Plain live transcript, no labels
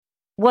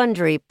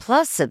Wondery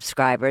Plus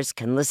subscribers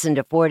can listen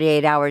to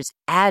 48 Hours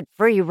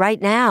ad-free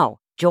right now.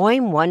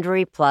 Join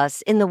Wondery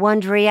Plus in the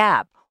Wondery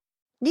app.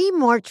 Need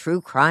more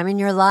true crime in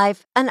your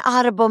life? An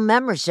Audible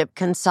membership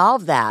can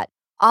solve that.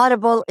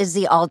 Audible is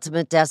the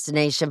ultimate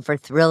destination for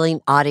thrilling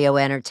audio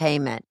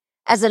entertainment.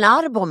 As an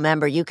Audible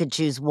member, you can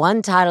choose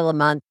one title a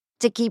month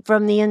to keep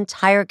from the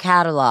entire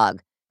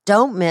catalog.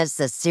 Don't miss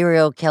The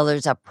Serial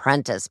Killer's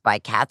Apprentice by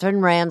Katherine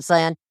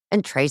Ramsland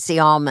and Tracy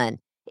Ullman.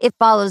 It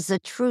follows the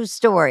true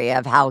story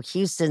of how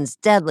Houston's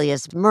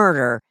deadliest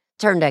murder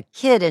turned a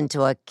kid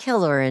into a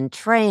killer in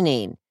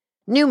training.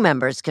 New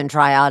members can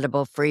try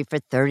Audible free for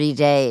 30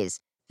 days.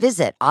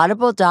 Visit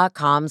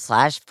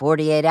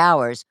audible.com/48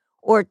 hours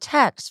or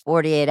text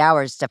 48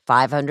 hours to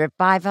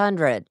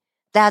 500-500.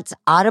 That's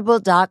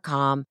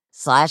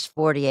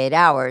audible.com/48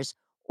 hours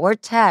or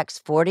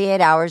text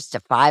 48 hours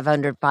to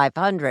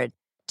 500-500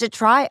 to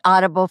try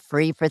Audible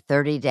free for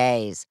 30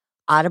 days.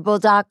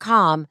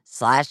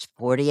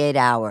 Audible.com/48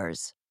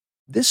 hours.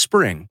 This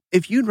spring,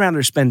 if you'd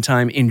rather spend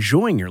time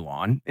enjoying your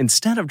lawn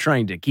instead of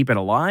trying to keep it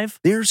alive,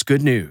 there's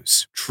good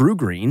news. True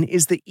Green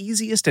is the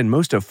easiest and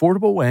most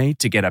affordable way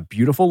to get a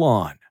beautiful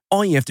lawn.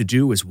 All you have to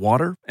do is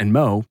water and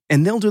mow,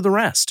 and they'll do the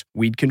rest.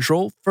 Weed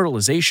control,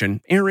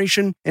 fertilization,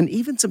 aeration, and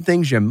even some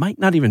things you might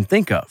not even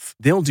think of.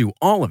 They'll do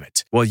all of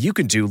it, while you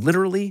can do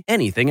literally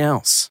anything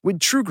else.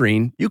 With True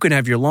Green, you can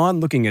have your lawn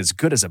looking as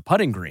good as a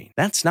putting green.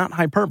 That's not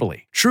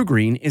hyperbole. True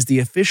Green is the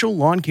official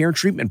lawn care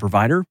treatment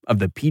provider of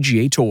the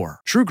PGA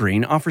Tour. True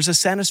Green offers a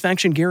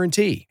satisfaction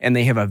guarantee, and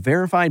they have a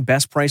verified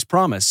best price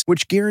promise,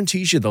 which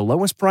guarantees you the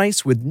lowest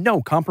price with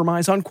no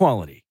compromise on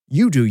quality.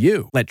 You do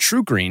you. Let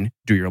True Green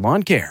do your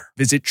lawn care.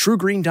 Visit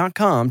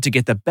TrueGreen.com to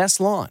get the best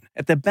lawn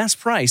at the best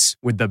price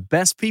with the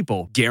best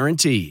people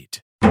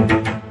guaranteed.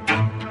 Contestant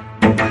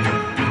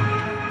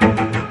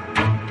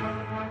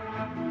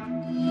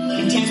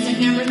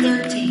number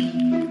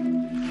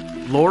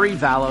 13. Lori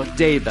Vallow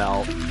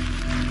Daybell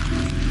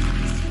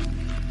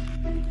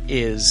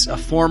is a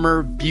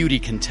former beauty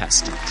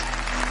contestant,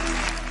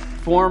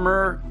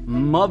 former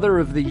Mother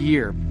of the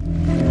Year.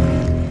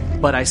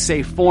 But I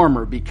say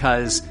former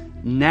because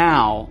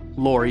now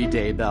Lori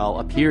Daybell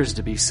appears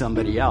to be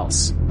somebody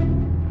else.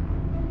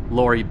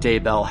 Lori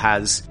Daybell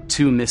has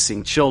 2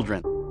 missing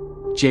children.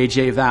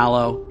 JJ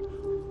Vallow,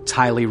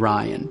 Tylee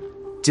Ryan,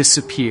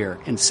 disappear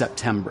in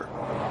September.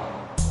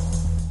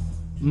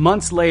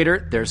 Months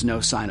later, there's no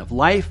sign of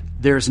life.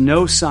 There's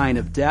no sign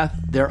of death.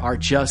 There are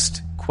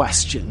just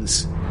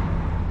questions.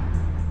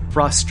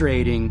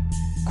 Frustrating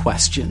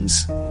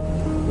questions.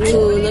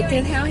 Ooh, look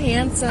at how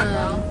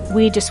handsome.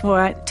 We just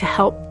want to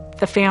help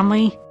the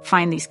family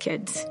find these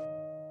kids.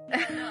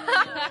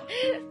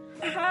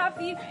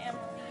 Happy family.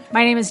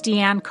 My name is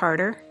Deanne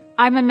Carter.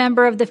 I'm a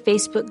member of the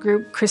Facebook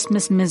group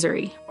Christmas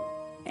Misery,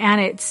 and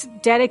it's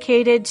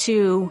dedicated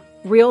to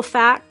real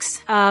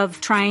facts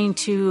of trying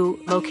to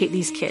locate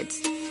these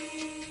kids.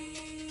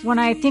 When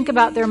I think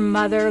about their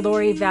mother,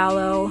 Lori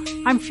Vallow,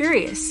 I'm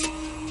furious.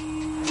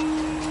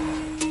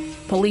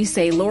 Police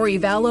say Lori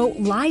Vallow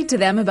lied to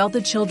them about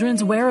the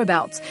children's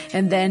whereabouts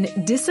and then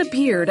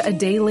disappeared a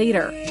day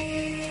later.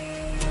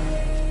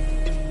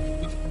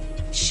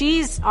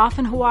 She's off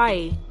in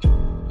Hawaii,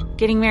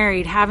 getting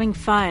married, having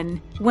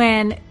fun,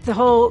 when the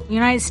whole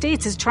United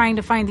States is trying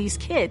to find these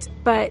kids.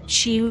 But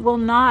she will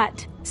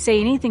not say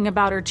anything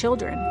about her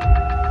children.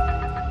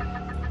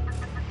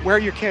 Where are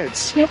your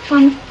kids? Yep.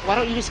 Why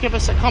don't you just give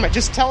us a comment?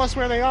 Just tell us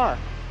where they are.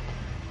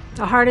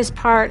 The hardest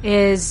part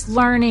is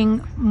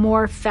learning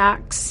more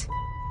facts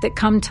that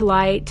come to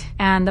light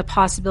and the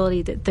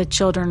possibility that the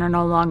children are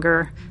no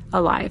longer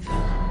alive.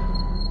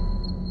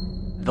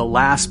 The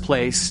last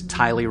place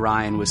Tylee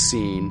Ryan was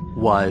seen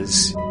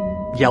was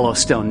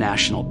Yellowstone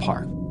National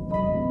Park.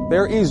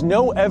 There is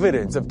no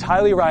evidence of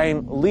Tylee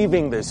Ryan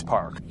leaving this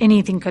park.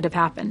 Anything could have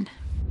happened.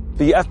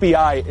 The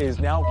FBI is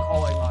now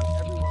calling on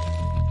everyone.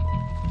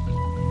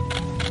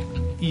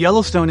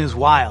 Yellowstone is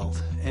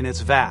wild and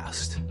it's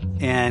vast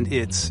and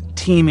it's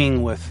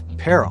teeming with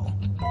peril.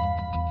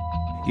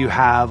 You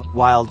have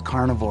wild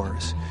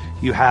carnivores.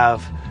 You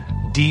have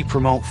deep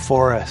remote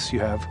forests. You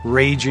have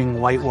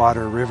raging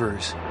whitewater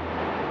rivers.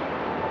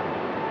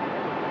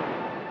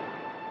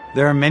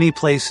 There are many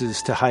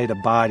places to hide a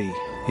body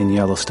in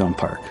Yellowstone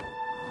Park.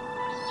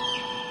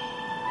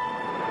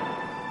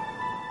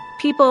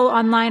 People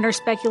online are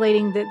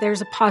speculating that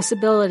there's a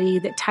possibility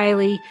that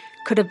Tylee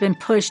could have been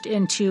pushed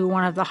into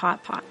one of the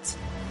hot pots.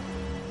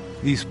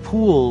 These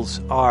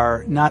pools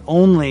are not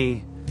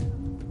only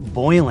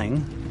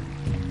boiling,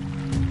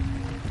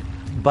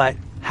 but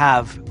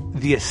have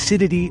the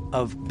acidity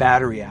of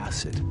battery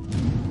acid.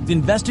 The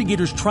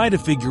investigators try to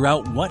figure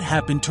out what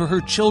happened to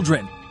her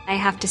children. I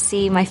have to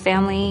see my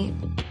family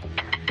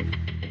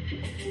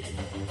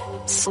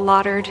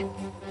slaughtered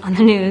on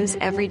the news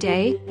every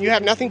day. You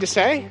have nothing to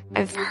say?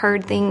 I've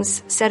heard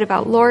things said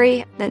about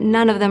Lori that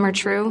none of them are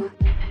true.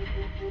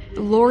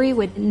 Lori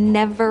would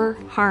never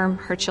harm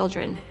her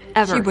children,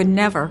 ever. She would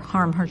never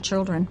harm her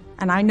children,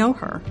 and I know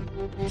her.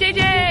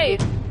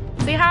 JJ,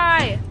 say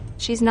hi.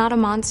 She's not a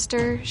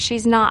monster.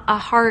 She's not a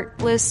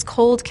heartless,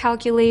 cold,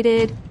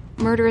 calculated,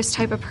 murderous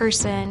type of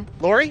person.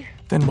 Lori?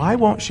 Then why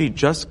won't she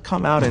just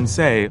come out and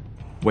say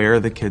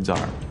where the kids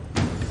are?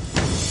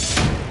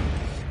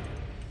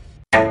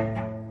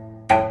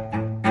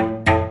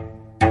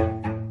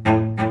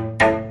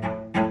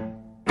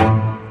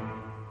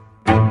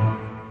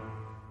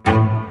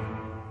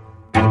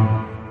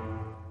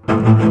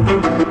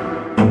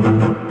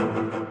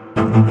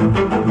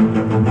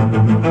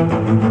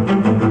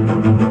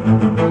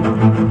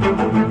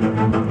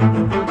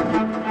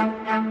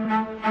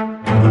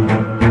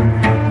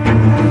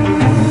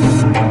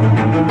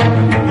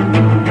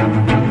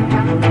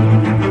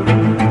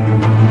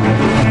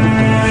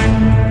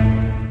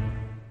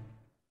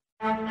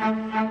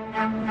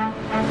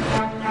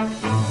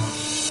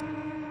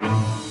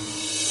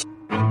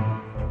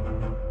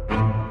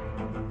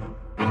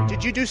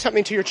 Did you do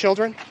something to your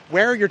children?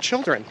 Where are your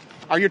children?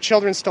 Are your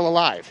children still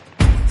alive?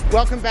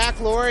 Welcome back,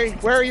 Lori.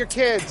 Where are your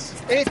kids?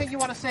 Anything you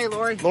want to say,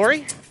 Lori?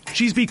 Lori?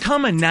 She's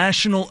become a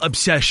national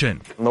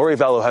obsession. Lori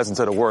Vallow hasn't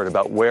said a word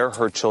about where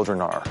her children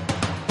are.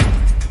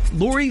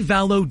 Lori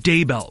Vallow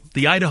Daybell,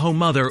 the Idaho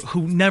mother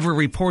who never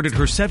reported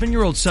her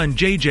 7-year-old son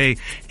JJ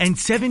and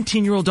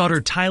 17-year-old daughter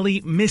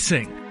Tylee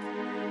missing.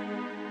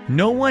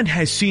 No one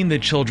has seen the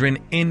children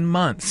in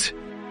months.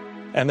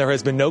 And there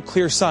has been no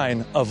clear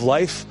sign of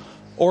life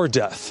or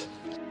death.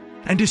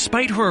 And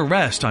despite her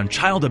arrest on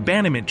child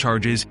abandonment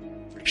charges,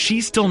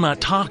 she's still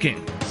not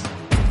talking.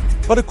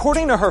 But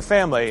according to her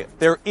family,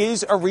 there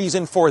is a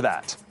reason for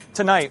that.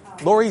 Tonight,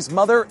 Lori's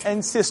mother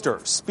and sister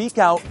speak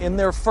out in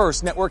their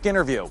first network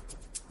interview.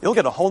 You'll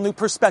get a whole new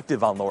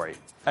perspective on Lori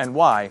and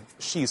why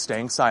she's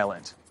staying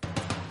silent.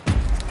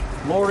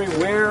 Lori,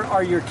 where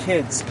are your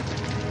kids?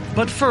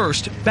 But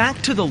first,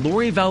 back to the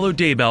Lori Vallow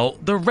Daybell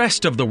the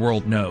rest of the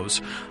world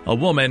knows. A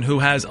woman who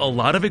has a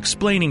lot of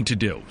explaining to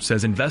do,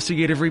 says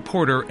investigative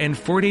reporter and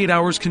 48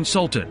 Hours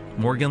consultant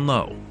Morgan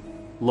Lowe.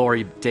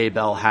 Lori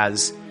Daybell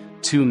has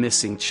 2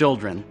 missing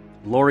children.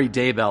 Lori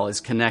Daybell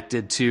is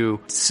connected to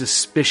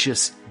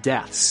suspicious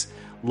deaths.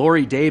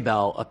 Lori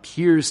Daybell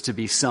appears to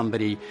be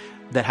somebody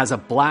that has a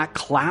black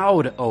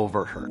cloud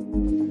over her.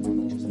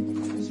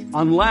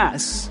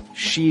 Unless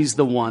she's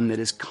the one that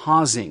is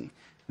causing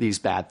these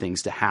bad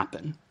things to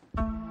happen.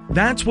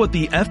 That's what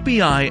the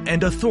FBI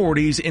and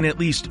authorities in at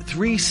least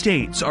 3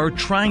 states are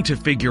trying to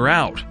figure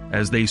out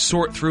as they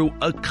sort through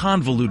a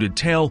convoluted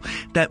tale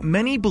that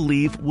many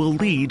believe will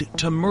lead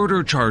to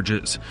murder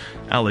charges.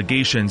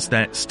 Allegations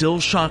that still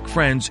shock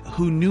friends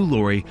who knew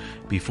Lori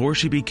before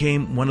she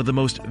became one of the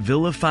most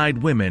vilified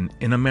women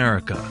in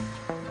America.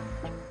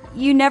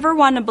 You never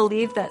want to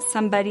believe that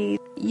somebody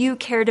you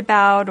cared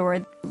about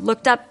or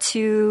looked up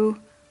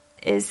to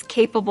is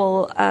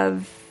capable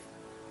of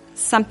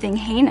something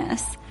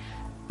heinous.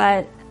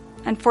 But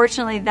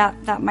unfortunately,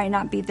 that might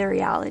not be the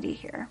reality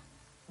here.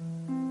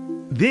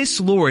 This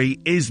Lori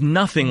is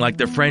nothing like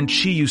the friend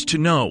she used to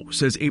know,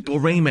 says April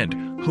Raymond,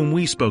 whom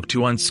we spoke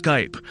to on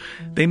Skype.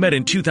 They met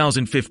in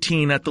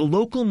 2015 at the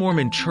local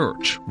Mormon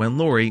church when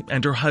Lori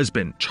and her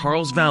husband,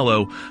 Charles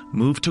Vallow,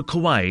 moved to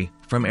Kauai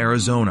from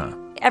Arizona.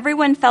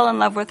 Everyone fell in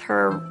love with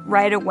her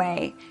right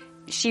away.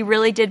 She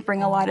really did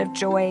bring a lot of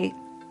joy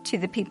to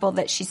the people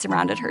that she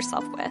surrounded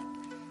herself with.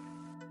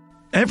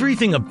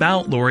 Everything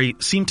about Lori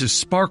seemed to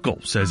sparkle,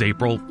 says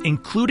April,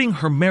 including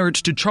her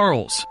marriage to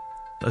Charles,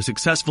 a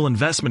successful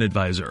investment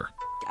advisor.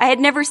 I had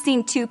never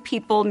seen 2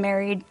 people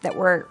married that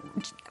were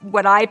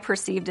what I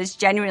perceived as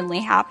genuinely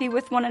happy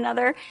with one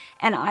another,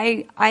 and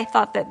I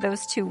thought that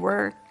those 2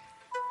 were.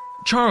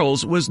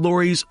 Charles was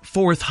Lori's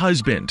 4th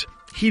husband.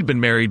 He'd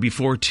been married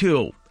before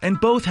too, and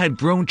both had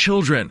grown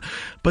children,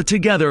 but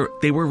together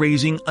they were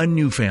raising a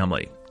new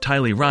family.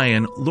 Tylee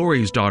Ryan,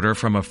 Lori's daughter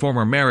from a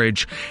former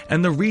marriage,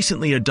 and the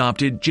recently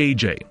adopted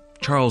JJ,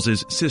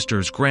 Charles's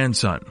sister's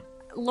grandson.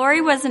 Lori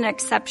was an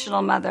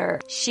exceptional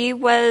mother. She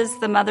was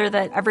the mother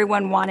that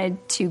everyone wanted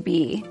to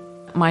be.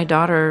 My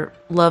daughter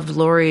loved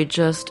Lori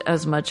just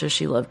as much as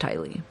she loved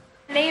Tylee.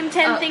 Name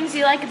 10 things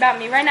you like about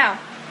me right now.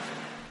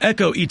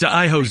 Echo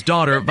Itaiho's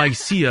daughter,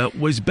 Vaisia,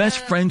 was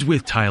best friends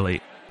with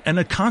Tylee and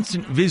a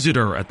constant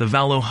visitor at the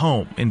Vallow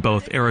home in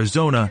both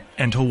Arizona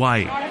and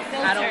Hawaii.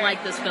 I don't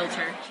like this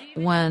filter.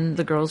 When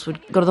the girls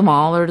would go to the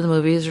mall or to the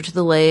movies or to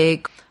the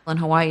lake, in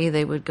Hawaii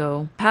they would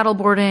go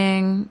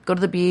paddleboarding, go to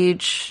the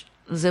beach,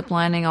 zip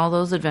lining, all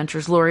those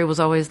adventures. Lori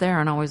was always there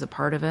and always a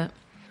part of it.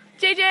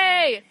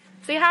 JJ,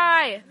 say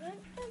hi.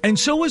 And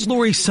so was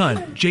Lori's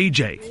son,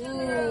 JJ,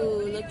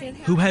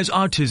 who has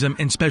autism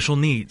and special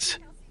needs.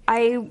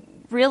 I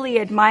really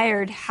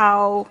admired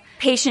how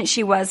patient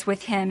she was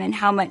with him and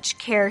how much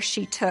care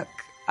she took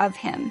of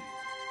him.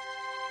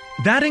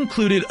 That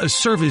included a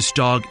service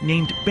dog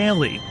named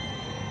Bailey.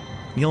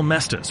 Neil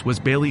Mestis was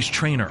Bailey's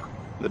trainer.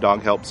 The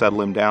dog helped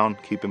settle him down,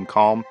 keep him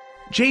calm.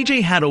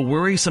 JJ had a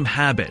worrisome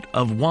habit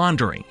of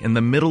wandering in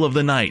the middle of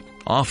the night,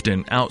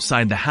 often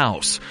outside the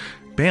house.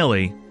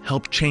 Bailey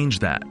helped change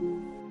that.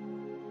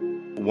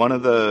 One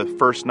of the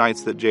first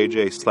nights that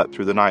JJ slept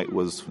through the night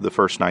was the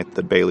first night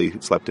that Bailey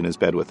slept in his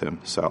bed with him.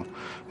 So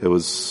it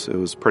was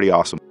pretty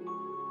awesome.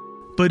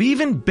 But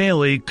even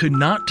Bailey could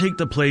not take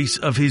the place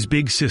of his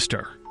big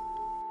sister.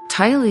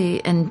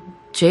 Tylee and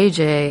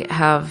JJ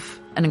have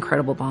an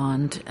incredible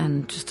bond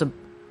and just a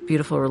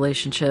beautiful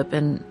relationship.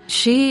 And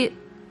she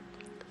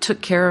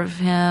took care of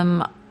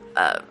him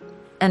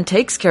and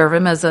takes care of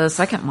him as a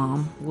second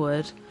mom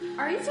would.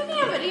 Are you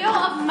taking a video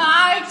of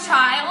my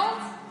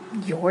child?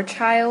 Your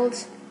child?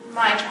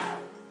 My child.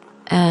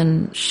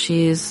 And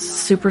she's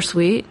super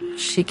sweet.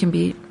 She can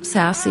be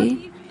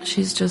sassy.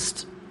 She's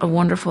just a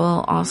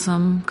wonderful,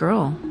 awesome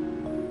girl.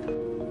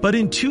 But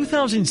in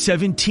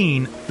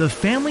 2017, the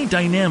family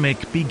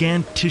dynamic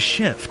began to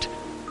shift.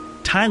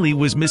 Tylee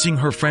was missing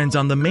her friends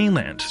on the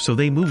mainland, so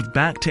they moved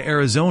back to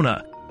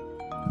Arizona.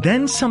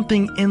 Then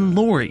something in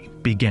Lori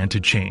began to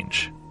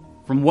change.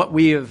 From what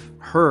we have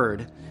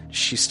heard,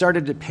 she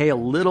started to pay a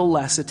little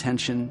less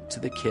attention to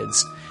the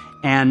kids,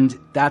 and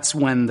that's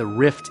when the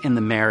rift in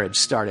the marriage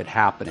started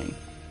happening.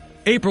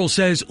 April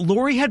says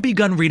Lori had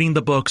begun reading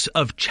the books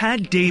of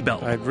Chad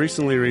Daybell. I've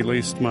recently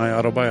released my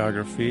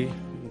autobiography.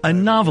 A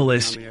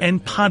novelist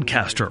and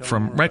podcaster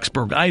from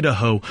Rexburg,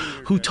 Idaho,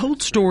 who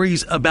told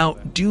stories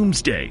about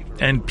doomsday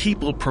and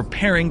people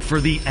preparing for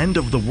the end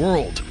of the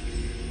world.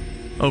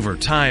 Over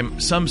time,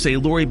 some say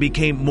Lori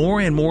became more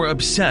and more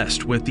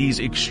obsessed with these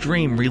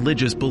extreme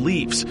religious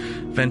beliefs,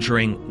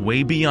 venturing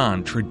way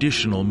beyond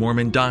traditional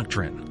Mormon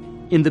doctrine.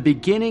 In the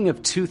beginning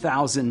of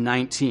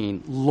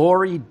 2019,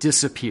 Lori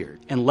disappeared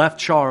and left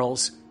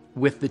Charles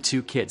with the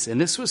two kids. And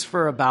this was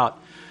for about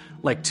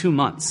 2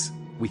 months.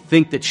 We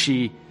think that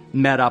she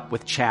met up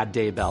with Chad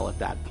Daybell at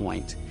that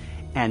point.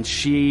 And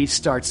she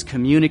starts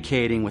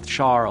communicating with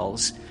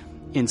Charles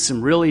in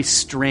some really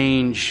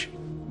strange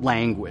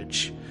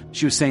language.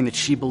 She was saying that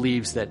she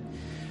believes that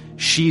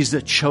she's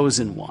the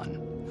chosen one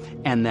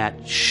and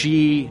that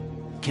she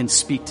can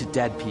speak to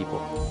dead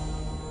people.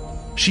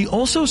 She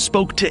also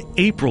spoke to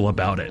April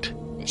about it.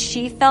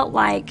 She felt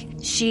like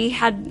she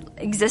had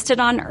existed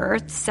on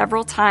Earth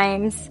several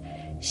times.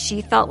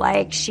 She felt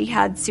like she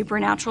had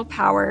supernatural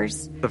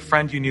powers. The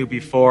friend you knew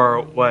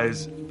before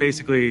was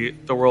basically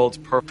the world's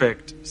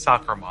perfect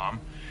soccer mom.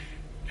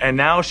 And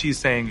now she's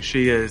saying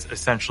she is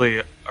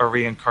essentially a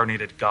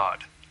reincarnated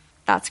god.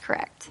 That's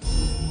correct.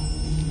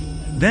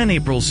 Then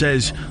April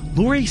says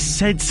Lori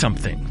said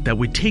something that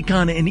would take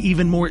on an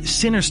even more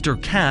sinister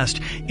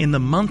cast in the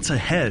months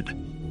ahead.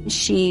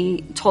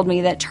 She told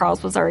me that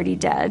Charles was already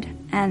dead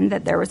and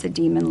that there was a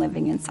demon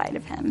living inside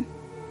of him.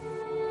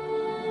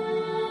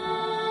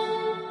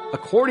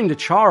 According to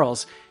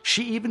Charles,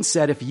 she even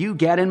said, if you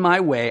get in my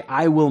way,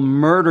 I will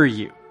murder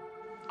you.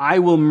 I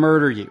will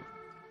murder you.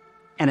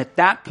 And at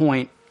that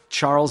point,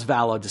 Charles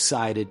Vallow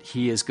decided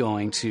he is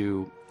going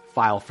to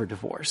file for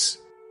divorce.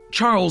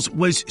 Charles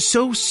was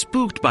so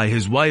spooked by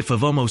his wife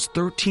of almost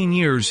 13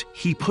 years,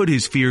 he put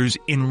his fears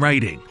in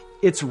writing.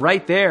 It's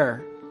right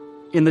there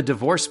in the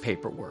divorce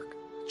paperwork.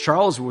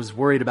 Charles was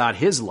worried about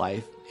his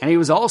life, and he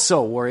was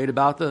also worried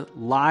about the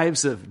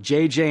lives of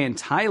JJ and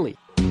Tylee.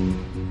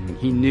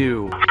 He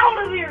knew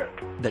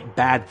that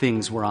bad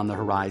things were on the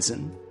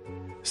horizon.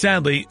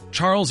 Sadly,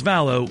 Charles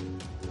Vallow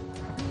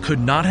could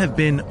not have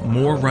been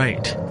more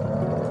right.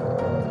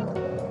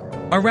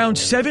 Around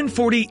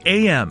 7:40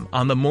 a.m.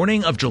 on the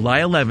morning of July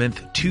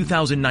 11th,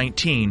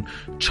 2019,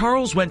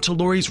 Charles went to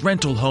Lori's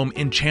rental home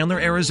in Chandler,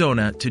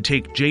 Arizona to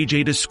take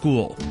JJ to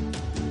school.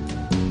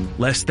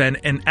 Less than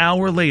an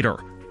hour later,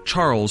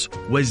 Charles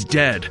was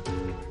dead.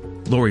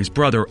 Lori's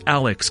brother,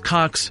 Alex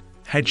Cox,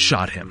 had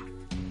shot him.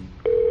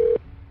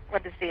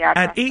 What is the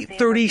address? At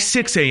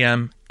 8:36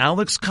 a.m.,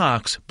 Alex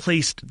Cox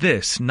placed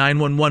this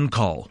 911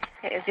 call.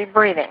 Is he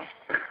breathing?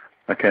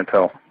 I can't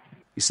tell.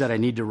 He said, I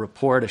need to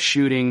report a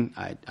shooting.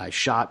 I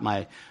shot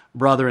my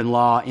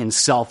brother-in-law in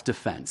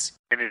self-defense.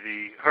 And is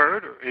he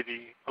hurt or is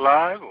he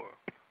alive? Or?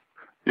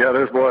 Yeah,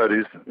 there's blood.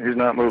 He's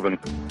not moving.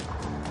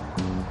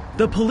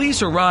 The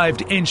police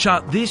arrived and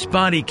shot this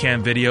body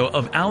cam video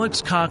of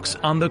Alex Cox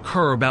on the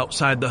curb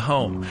outside the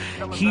home.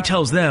 He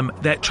tells them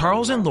that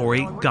Charles and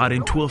Lori got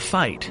into a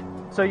fight.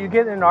 So you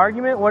get in an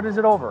argument? What is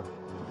it over?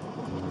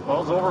 Well,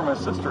 it was over my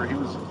sister. He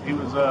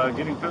was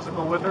getting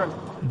physical with her.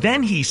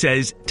 Then he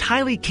says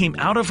Tylee came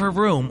out of her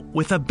room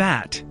with a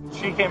bat.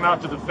 She came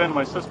out to defend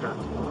my sister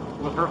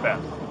with her bat.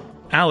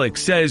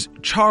 Alex says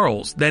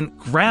Charles then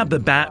grabbed the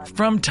bat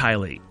from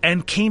Tylee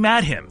and came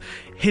at him,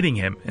 hitting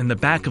him in the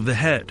back of the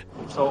head.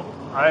 So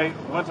I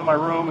went to my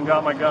room and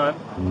got my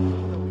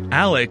gun.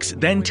 Alex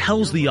then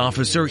tells the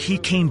officer he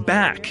came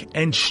back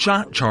and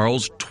shot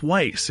Charles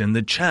twice in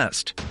the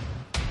chest.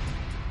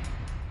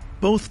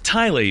 Both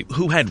Tylee,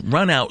 who had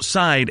run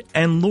outside,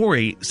 and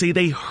Lori say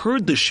they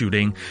heard the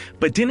shooting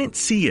but didn't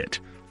see it.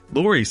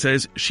 Lori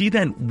says she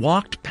then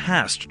walked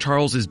past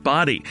Charles's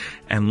body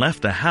and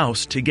left the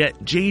house to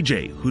get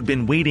JJ, who'd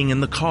been waiting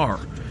in the car.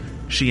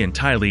 She and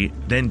Tylee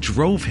then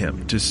drove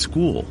him to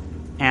school.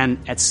 And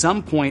at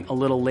some point a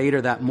little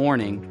later that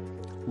morning,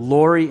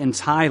 Lori and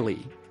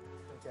Tylee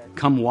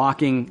come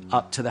walking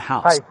up to the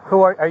house. Hi, who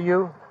are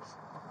you?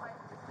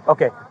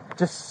 Okay,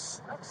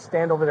 just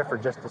stand over there for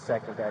just a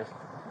second, guys.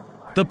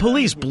 The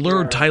police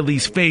blurred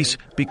Tylee's face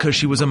because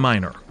she was a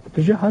minor.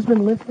 Does your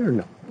husband live here or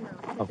no?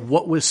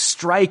 What was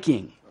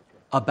striking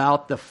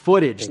about the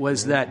footage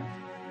was that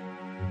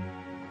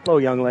hello,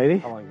 young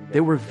lady.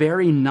 They were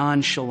very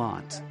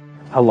nonchalant.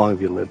 How long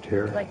have you lived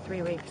here? Like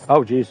 3 weeks.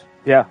 Oh, geez.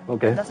 Yeah,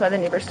 okay. That's why the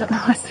neighbors don't know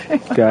us.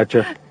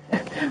 Gotcha.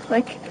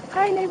 Like,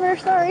 hi, neighbor,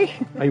 sorry.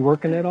 Are you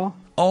working at all?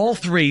 All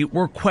three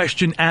were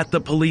questioned at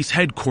the police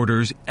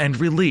headquarters and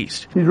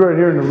released. He's right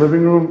here in the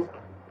living room.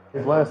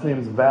 His last name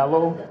is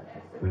Vallow.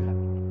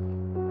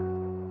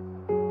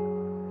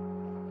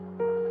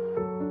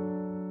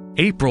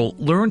 April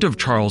learned of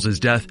Charles's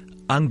death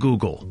on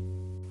Google.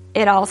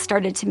 It all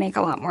started to make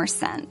a lot more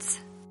sense.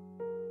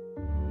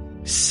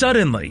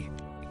 Suddenly,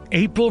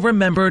 April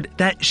remembered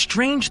that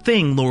strange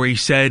thing Lori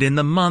said in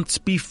the months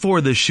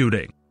before the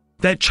shooting,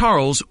 that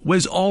Charles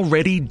was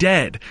already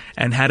dead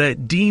and had a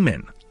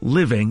demon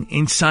living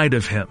inside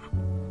of him.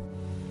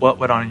 What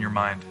went on in your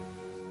mind?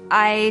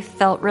 I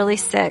felt really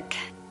sick,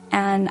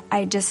 and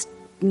I just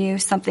knew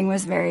something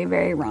was very,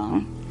 very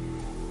wrong.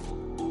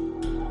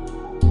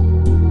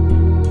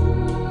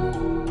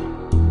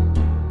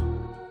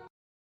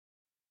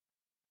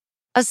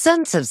 A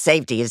sense of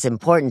safety is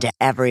important to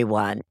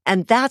everyone,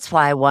 and that's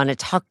why I want to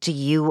talk to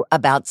you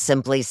about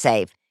Simply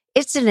Safe.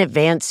 It's an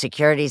advanced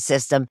security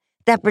system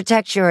that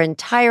protects your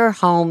entire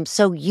home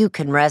so you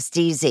can rest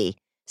easy.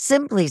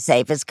 Simply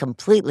Safe is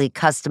completely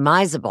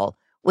customizable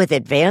with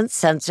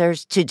advanced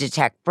sensors to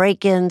detect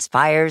break-ins,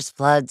 fires,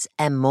 floods,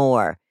 and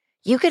more.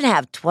 You can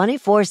have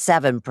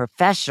 24/7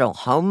 professional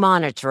home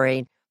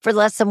monitoring for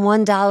less than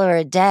 $1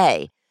 a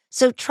day.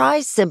 So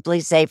try Simply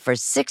Safe for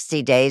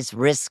 60 days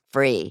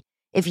risk-free.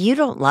 If you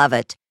don't love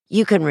it,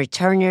 you can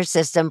return your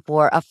system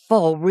for a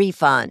full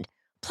refund.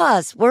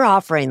 Plus, we're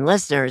offering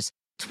listeners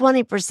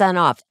 20%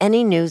 off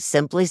any new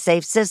Simply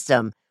Safe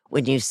system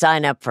when you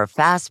sign up for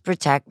Fast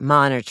Protect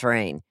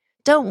monitoring.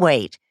 Don't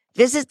wait.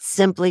 Visit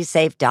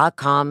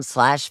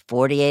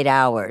simplysafe.com/48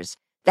 hours.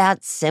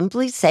 That's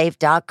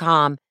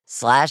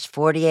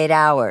simplysafe.com/48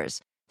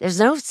 hours. There's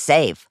no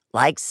safe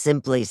like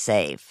Simply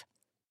Safe.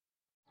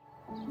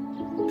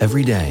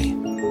 Every day,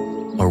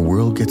 our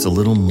world gets a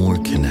little more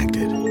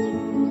connected,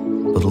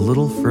 but a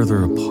little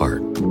further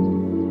apart.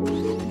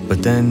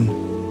 But then,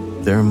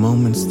 there are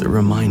moments that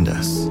remind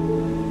us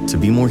to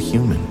be more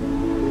human.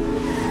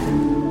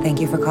 Thank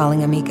you for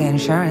calling Amica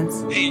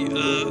Insurance. Hey,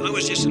 I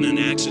was just in an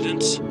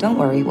accident. Don't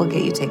worry, we'll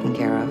get you taken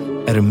care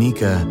of. At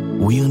Amica,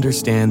 we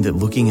understand that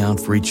looking out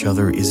for each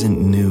other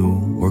isn't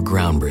new or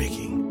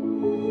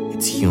groundbreaking.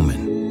 It's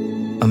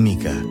human.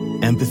 Amica,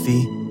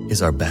 empathy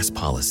is our best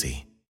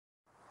policy.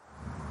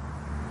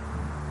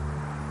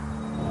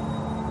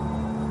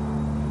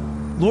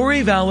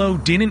 Lori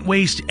Vallow didn't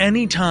waste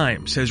any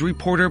time, says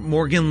reporter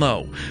Morgan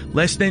Lowe.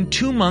 Less than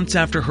 2 months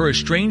after her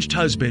estranged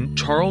husband,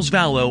 Charles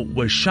Vallow,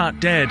 was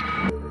shot dead,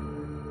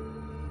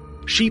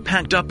 she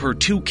packed up her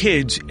 2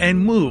 kids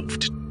and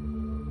moved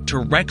to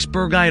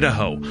Rexburg,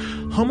 Idaho,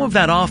 home of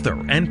that author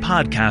and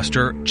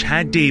podcaster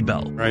Chad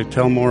Daybell. I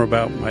tell more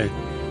about my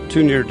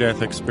 2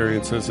 near-death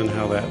experiences and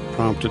how that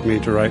prompted me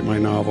to write my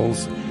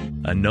novels.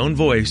 A known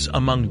voice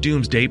among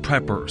doomsday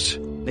preppers.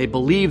 They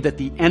believe that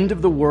the end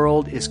of the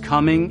world is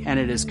coming, and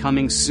it is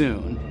coming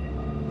soon,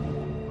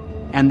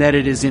 and that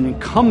it is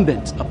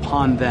incumbent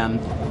upon them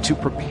to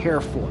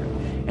prepare for it.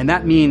 And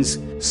that means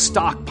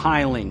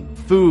stockpiling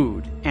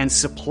food and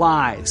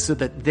supplies so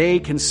that they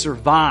can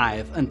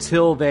survive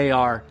until they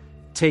are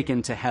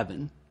taken to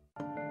heaven.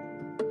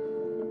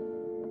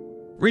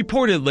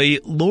 Reportedly,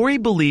 Lori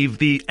believed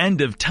the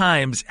end of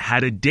times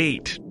had a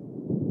date.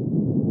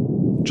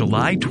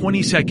 July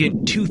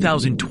 22nd,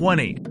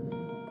 2020.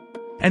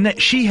 And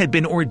that she had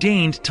been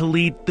ordained to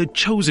lead the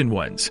chosen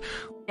ones.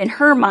 In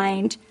her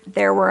mind,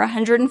 there were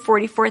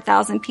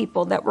 144,000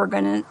 people that were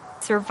going to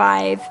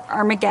survive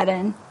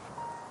Armageddon.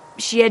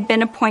 She had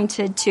been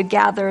appointed to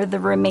gather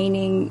the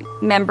remaining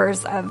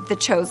members of the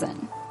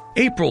chosen.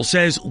 April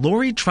says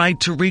Lori tried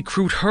to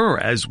recruit her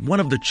as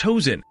one of the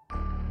chosen,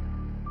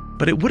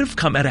 but it would have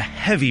come at a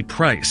heavy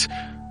price.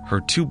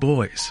 Her 2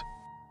 boys.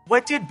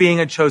 What did being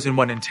a chosen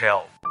one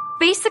entail?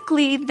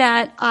 Basically,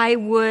 that I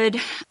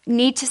would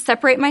need to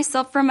separate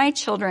myself from my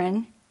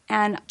children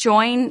and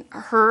join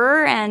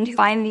her and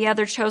find the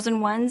other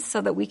chosen ones so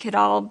that we could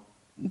all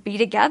be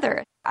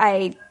together.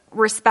 I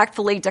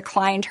respectfully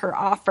declined her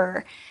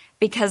offer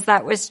because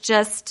that was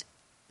just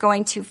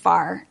going too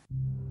far.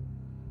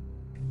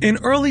 In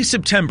early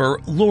September,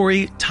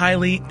 Lori,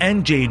 Tylee,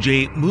 and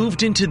JJ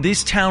moved into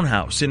this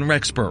townhouse in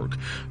Rexburg.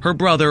 Her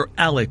brother,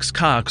 Alex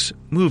Cox,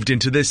 moved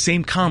into this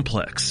same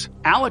complex.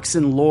 Alex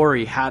and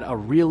Lori had a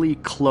really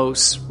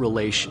close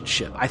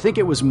relationship. I think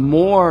it was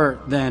more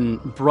than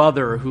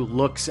brother who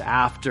looks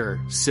after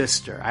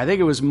sister. I think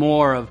it was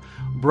more of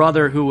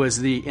brother who was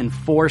the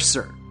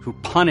enforcer, who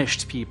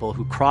punished people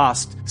who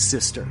crossed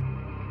sister.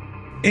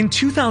 In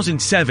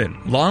 2007,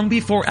 long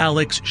before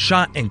Alex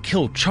shot and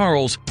killed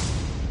Charles,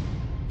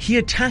 he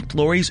attacked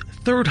Lori's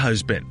 3rd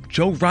husband,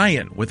 Joe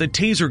Ryan, with a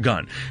taser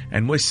gun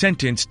and was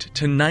sentenced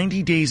to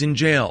 90 days in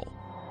jail.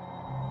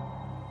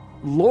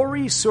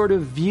 Lori sort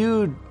of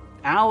viewed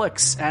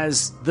Alex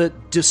as the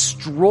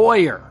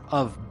destroyer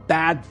of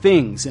bad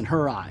things in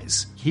her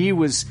eyes. He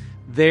was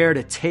there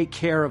to take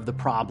care of the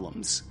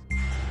problems.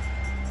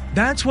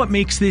 That's what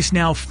makes this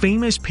now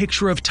famous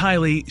picture of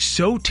Tylee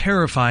so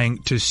terrifying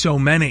to so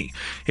many.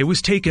 It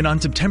was taken on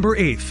September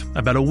 8th,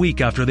 about a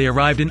week after they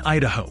arrived in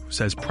Idaho,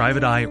 says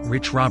Private Eye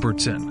Rich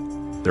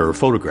Robertson. There are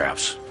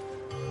photographs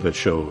that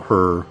show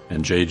her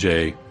and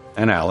JJ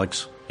and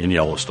Alex in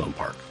Yellowstone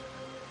Park.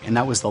 And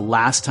that was the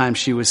last time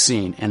she was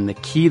seen. And the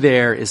key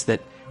there is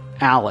that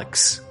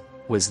Alex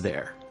was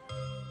there.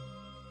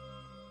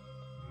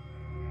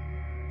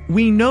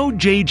 We know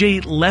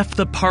JJ left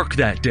the park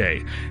that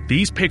day.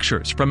 These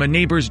pictures from a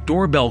neighbor's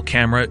doorbell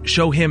camera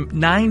show him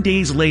 9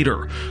 days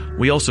later.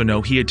 We also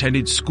know he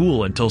attended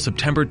school until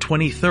September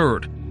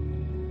 23rd.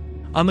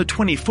 On the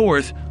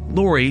 24th,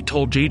 Lori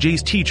told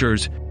JJ's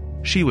teachers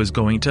she was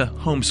going to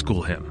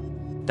homeschool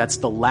him. That's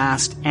the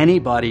last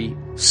anybody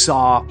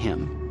saw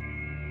him.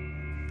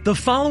 The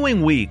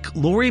following week,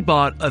 Lori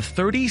bought a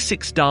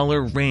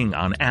 $36 ring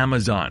on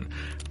Amazon.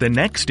 The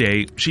next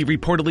day, she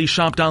reportedly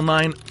shopped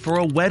online for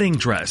a wedding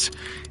dress.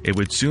 It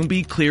would soon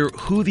be clear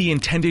who the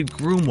intended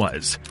groom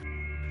was.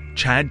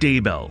 Chad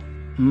Daybell.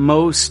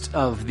 Most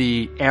of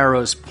the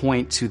arrows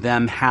point to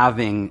them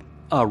having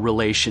a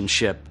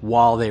relationship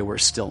while they were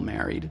still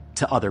married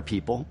to other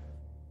people.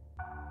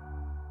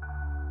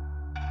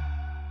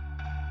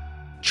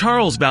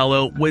 Charles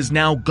Vallow was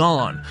now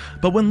gone,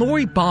 but when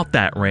Lori bought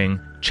that ring,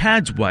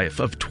 Chad's wife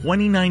of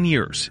 29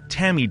 years,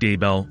 Tammy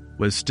Daybell,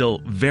 was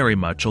still very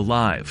much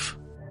alive.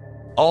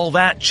 All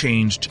that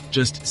changed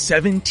just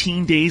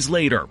 17 days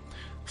later.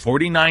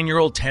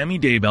 49-year-old Tammy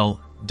Daybell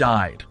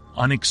died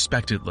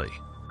unexpectedly.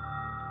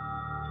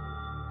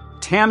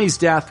 Tammy's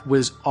death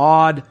was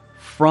odd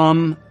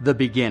from the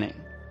beginning.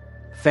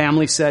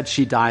 Family said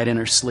she died in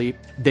her sleep.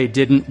 They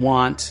didn't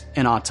want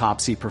an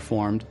autopsy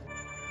performed.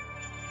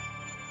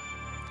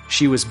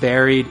 She was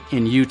buried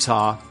in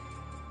Utah.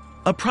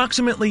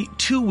 Approximately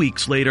 2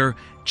 weeks later,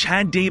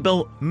 Chad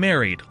Daybell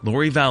married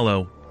Lori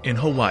Vallow in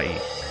Hawaii.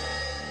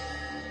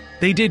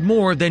 They did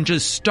more than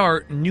just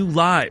start new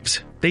lives.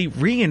 They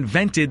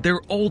reinvented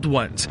their old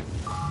ones,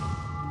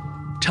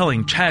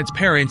 telling Chad's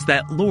parents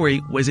that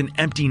Lori was an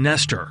empty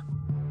nester.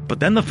 But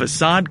then the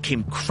facade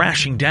came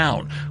crashing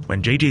down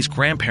when JJ's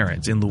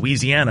grandparents in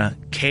Louisiana,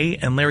 Kay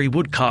and Larry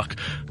Woodcock,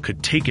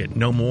 could take it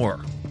no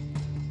more.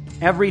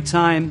 Every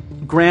time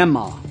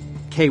Grandma,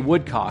 Kay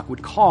Woodcock,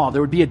 would call,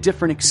 there would be a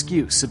different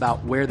excuse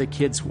about where the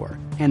kids were.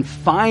 And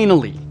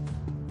finally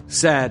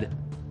said,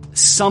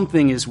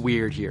 something is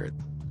weird here.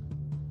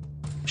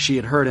 She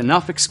had heard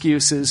enough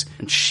excuses,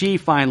 and she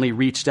finally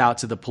reached out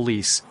to the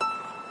police.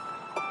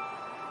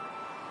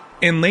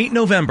 In late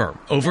November,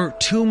 over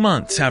 2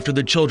 months after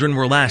the children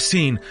were last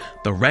seen,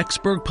 the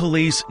Rexburg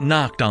police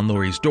knocked on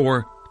Lori's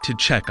door to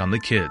check on the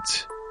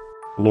kids.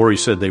 Lori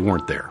said they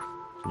weren't there.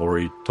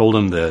 Lori told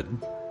them that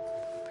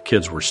the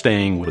kids were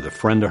staying with a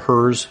friend of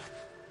hers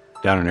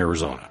down in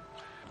Arizona.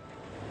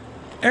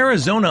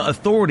 Arizona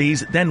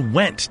authorities then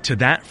went to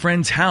that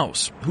friend's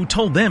house, who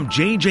told them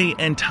JJ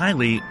and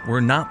Tylee were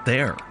not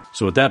there.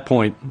 So at that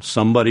point,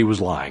 somebody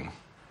was lying,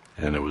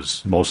 and it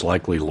was most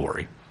likely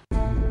Lori.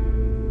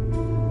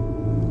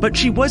 But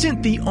she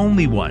wasn't the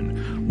only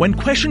one. When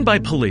questioned by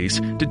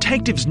police,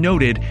 detectives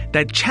noted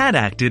that Chad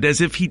acted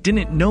as if he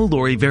didn't know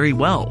Lori very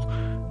well.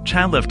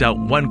 Chad left out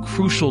one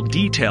crucial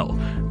detail,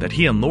 that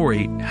he and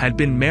Lori had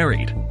been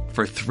married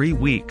for 3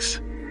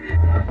 weeks.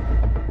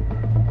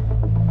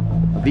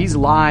 These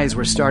lies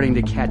were starting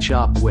to catch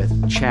up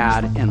with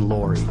Chad and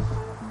Lori.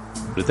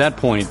 At that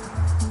point,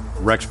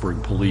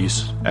 Rexburg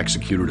police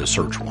executed a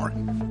search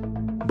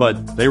warrant.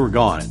 But they were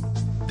gone.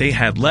 They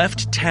had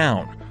left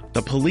town.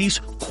 The police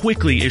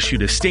quickly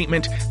issued a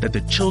statement that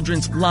the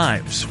children's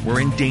lives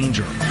were in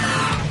danger.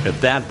 At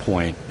that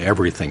point,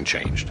 everything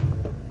changed.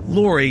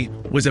 Lori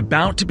was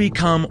about to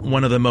become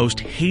one of the most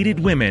hated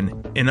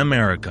women in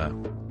America.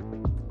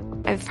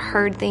 I've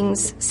heard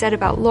things said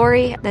about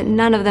Lori that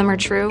none of them are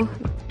true.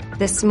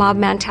 This mob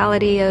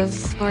mentality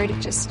of Lori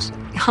just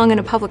hung in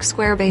a public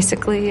square,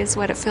 basically, is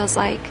what it feels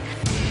like.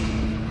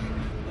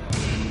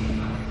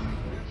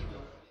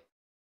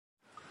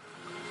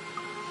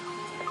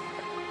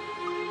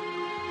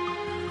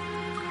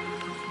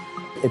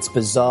 It's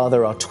bizarre.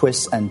 There are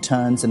twists and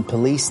turns, and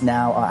police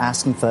now are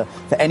asking for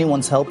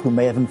anyone's help who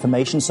may have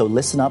information, so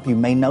listen up, you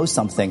may know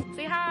something.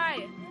 Say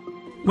hi.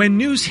 When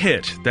news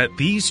hit that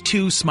these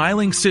two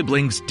smiling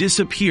siblings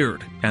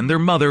disappeared and their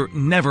mother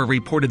never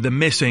reported them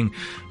missing,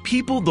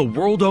 people the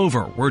world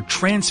over were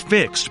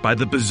transfixed by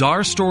the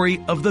bizarre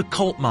story of the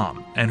cult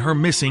mom and her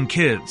missing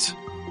kids.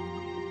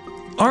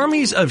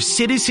 Armies of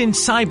citizen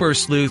cyber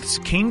sleuths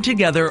came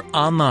together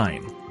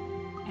online.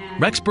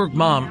 Rexburg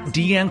mom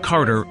Deanne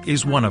Carter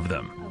is one of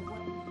them.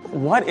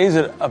 What is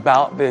it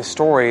about this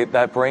story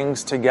that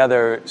brings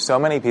together so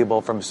many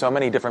people from so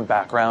many different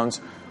backgrounds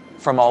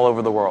from all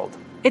over the world?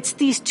 It's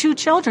these two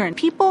children.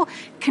 People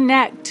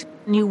connect.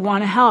 You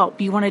want to help.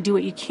 You want to do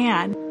what you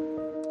can.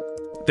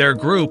 Their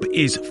group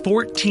is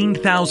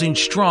 14,000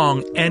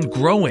 strong and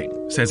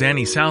growing, says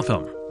Annie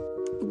Southam.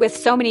 With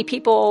so many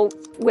people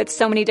with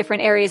so many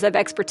different areas of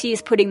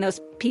expertise putting those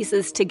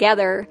pieces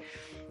together,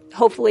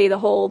 hopefully the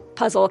whole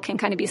puzzle can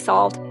kind of be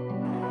solved.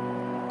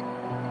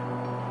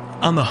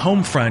 On the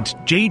home front,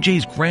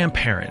 JJ's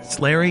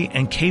grandparents, Larry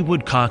and Kay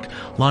Woodcock,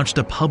 launched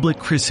a public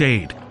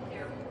crusade.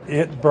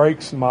 It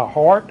breaks my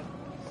heart.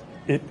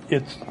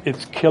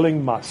 It's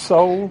killing my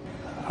soul.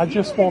 I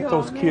just want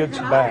those kids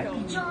back.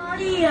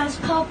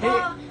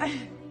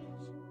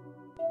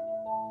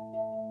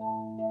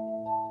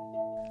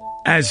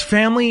 As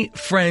family,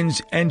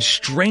 friends, and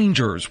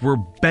strangers were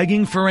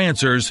begging for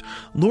answers,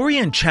 Lori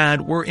and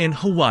Chad were in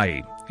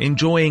Hawaii,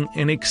 enjoying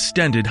an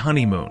extended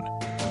honeymoon.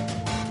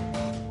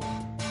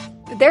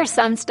 There's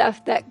some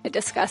stuff that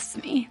disgusts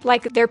me,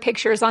 like their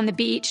pictures on the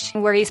beach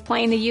where he's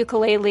playing the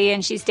ukulele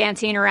and she's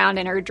dancing around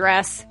in her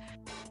dress.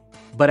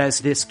 But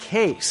as this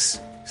case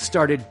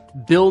started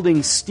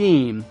building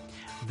steam,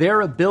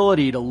 their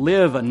ability to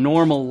live a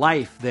normal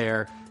life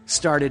there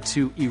started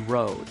to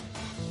erode.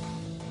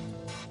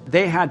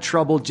 They had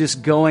trouble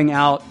just going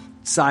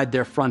outside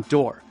their front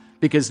door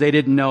because they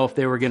didn't know if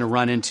they were going to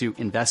run into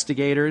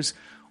investigators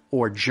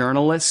or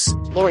journalists.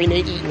 Lori,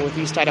 Nate Eaton with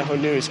East Idaho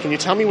News. Can you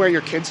tell me where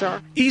your kids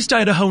are? East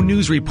Idaho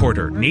News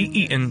reporter Nate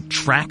Eaton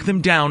tracked them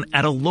down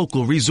at a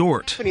local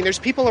resort. I mean, there's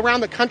people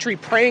around the country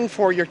praying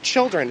for your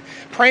children,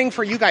 praying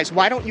for you guys.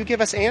 Why don't you give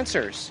us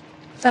answers?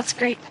 That's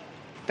great.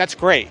 That's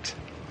great.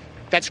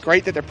 That's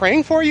great that they're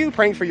praying for you,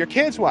 praying for your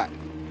kids. What?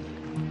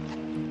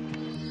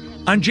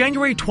 On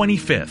January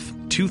 25th,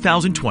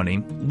 2020,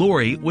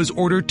 Lori was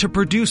ordered to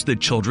produce the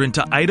children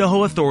to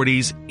Idaho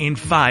authorities in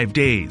 5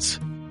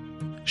 days.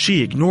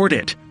 She ignored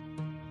it.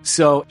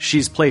 So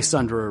she's placed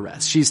under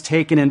arrest. She's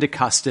taken into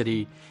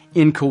custody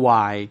in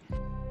Kauai.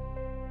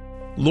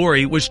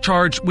 Lori was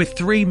charged with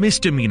 3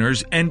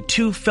 misdemeanors and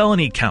 2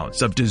 felony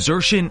counts of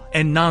desertion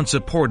and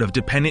non-support of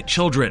dependent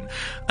children,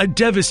 a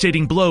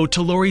devastating blow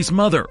to Lori's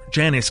mother,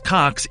 Janice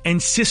Cox,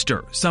 and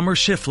sister, Summer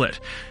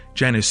Shiflett.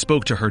 Janice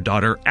spoke to her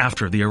daughter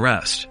after the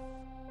arrest.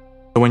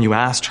 When you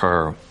asked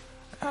her,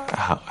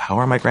 how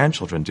are my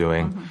grandchildren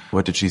doing?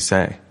 What did she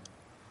say?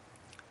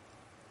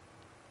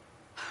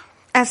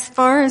 As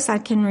far as I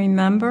can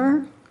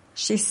remember,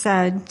 she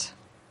said,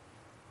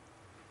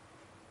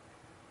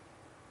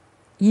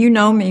 "You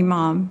know me,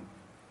 Mom.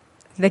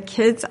 The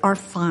kids are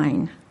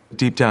fine."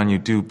 Deep down, you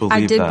do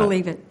believe that. I did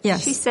believe it,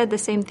 yes. She said the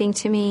same thing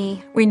to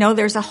me. We know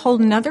there's a whole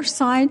nother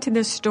side to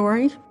this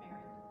story.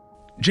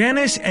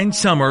 Janice and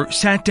Summer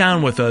sat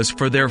down with us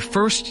for their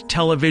first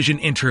television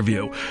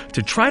interview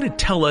to try to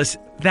tell us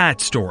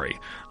that story.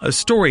 A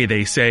story,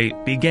 they say,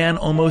 began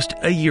almost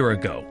a year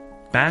ago,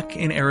 back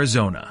in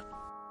Arizona.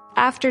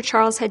 After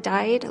Charles had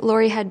died,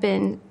 Lori had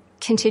been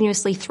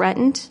continuously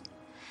threatened,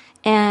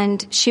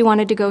 and she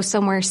wanted to go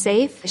somewhere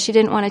safe. She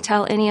didn't want to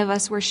tell any of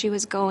us where she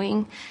was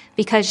going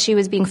because she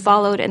was being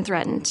followed and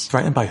threatened.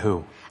 Threatened by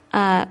who?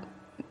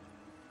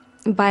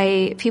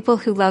 By people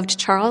who loved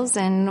Charles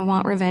and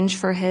want revenge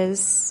for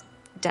his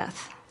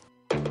death.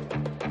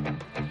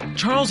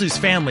 Charles's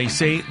family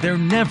say there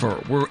never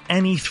were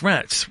any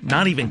threats,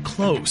 not even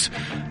close.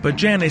 But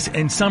Janice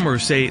and Summer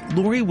say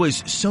Lori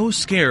was so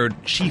scared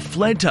she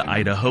fled to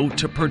Idaho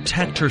to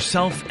protect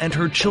herself and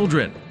her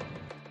children.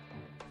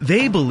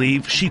 They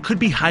believe she could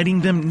be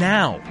hiding them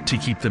now to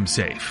keep them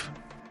safe.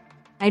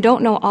 I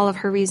don't know all of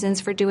her reasons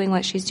for doing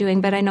what she's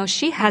doing, but I know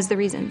she has the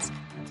reasons.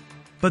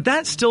 But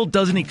that still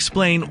doesn't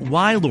explain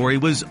why Lori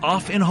was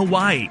off in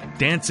Hawaii,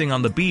 dancing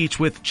on the beach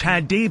with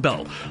Chad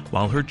Daybell,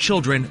 while her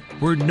children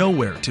were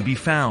nowhere to be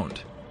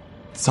found.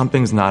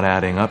 Something's not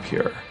adding up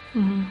here.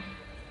 Mm-hmm.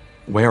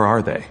 Where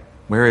are they?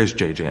 Where is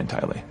JJ and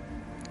Tylee?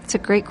 It's a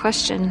great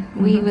question.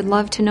 Mm-hmm. We would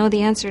love to know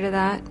the answer to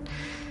that.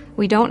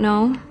 We don't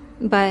know,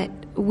 but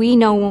we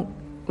know,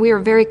 we are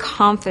very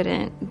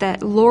confident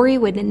that Lori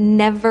would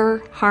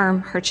never harm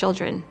her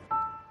children.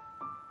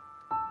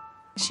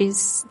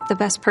 She's the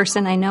best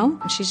person I know.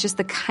 She's just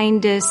the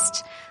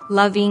kindest,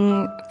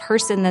 loving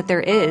person that there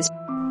is.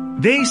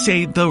 They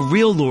say the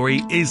real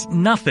Lori is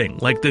nothing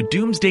like the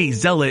doomsday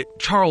zealot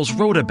Charles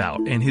wrote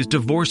about in his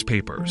divorce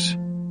papers.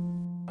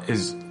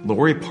 Is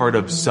Lori part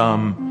of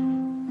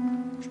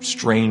some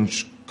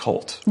strange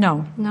cult?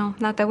 No. No,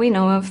 not that we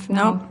know of.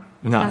 No.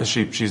 No,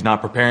 she's not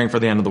preparing for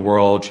the end of the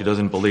world. She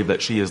doesn't believe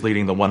that she is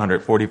leading the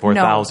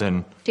 144,000.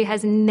 No. She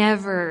has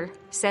never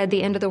said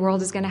the end of the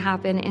world is going to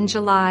happen in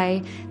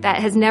July.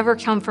 That has never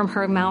come from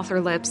her mouth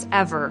or lips,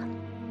 ever.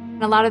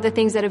 And a lot of the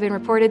things that have been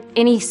reported,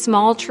 any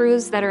small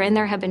truths that are in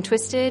there have been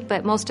twisted,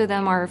 but most of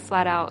them are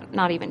flat out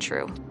not even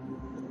true.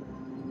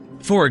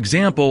 For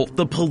example,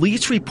 the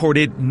police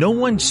reported no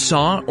one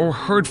saw or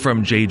heard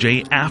from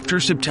JJ after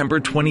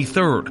September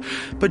 23rd.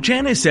 But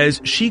Janice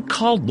says she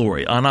called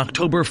Lori on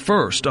October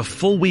 1st, a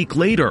full week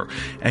later,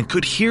 and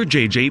could hear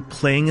JJ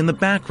playing in the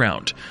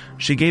background.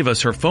 She gave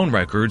us her phone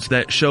records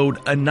that showed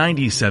a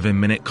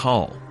 97-minute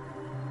call.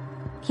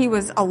 He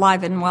was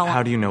alive and well.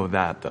 How do you know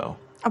that, though?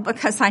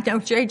 Because I know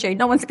JJ.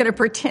 No one's going to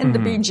pretend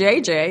to be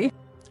JJ.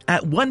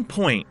 At one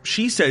point,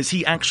 she says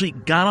he actually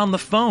got on the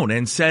phone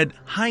and said,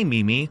 "Hi,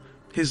 Mimi,"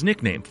 his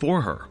nickname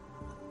for her.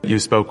 You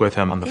spoke with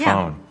him on the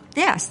phone?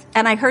 Yes,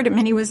 and I heard him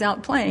and he was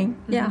out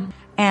playing. Yeah.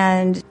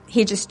 And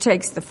he just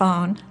takes the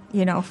phone,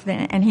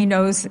 and he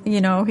knows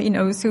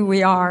who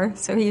we are.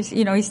 So he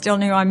still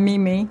knew I'm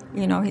Mimi.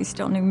 He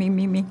still knew me,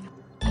 Mimi.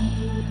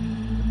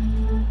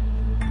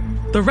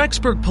 The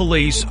Rexburg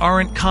police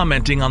aren't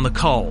commenting on the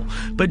call,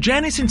 but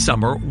Janice and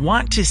Summer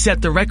want to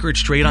set the record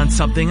straight on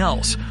something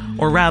else,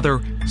 or rather,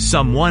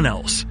 someone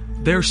else.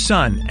 Their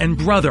son and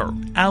brother,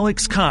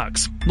 Alex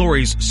Cox,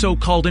 Lori's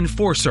so-called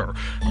enforcer,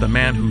 the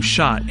man who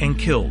shot and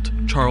killed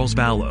Charles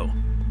Vallow.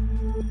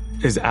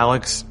 Is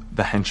Alex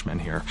the henchman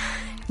here?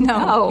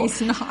 No,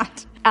 he's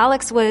not.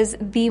 Alex was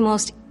the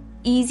most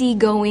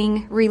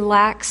easygoing,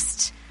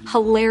 relaxed,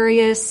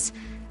 hilarious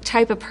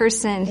type of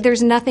person.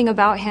 There's nothing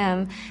about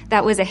him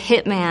that was a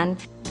hitman.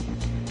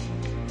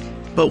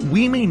 But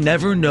we may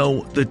never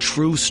know the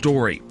true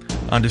story.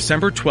 On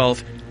December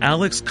 12th,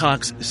 Alex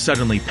Cox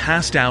suddenly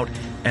passed out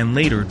and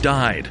later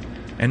died.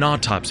 An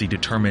autopsy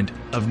determined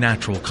of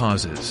natural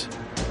causes.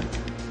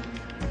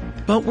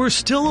 But we're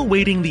still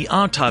awaiting the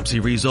autopsy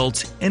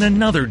results in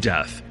another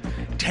death.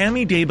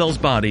 Tammy Daybell's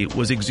body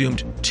was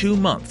exhumed 2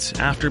 months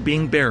after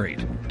being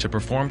buried to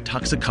perform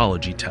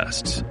toxicology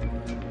tests.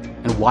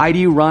 And why do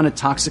you run a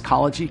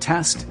toxicology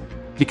test?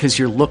 Because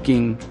you're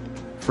looking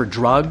for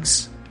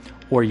drugs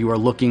or you are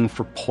looking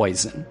for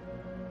poison.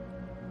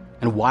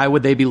 And why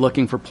would they be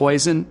looking for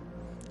poison?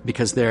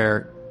 Because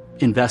they're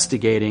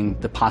investigating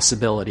the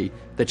possibility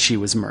that she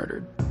was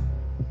murdered.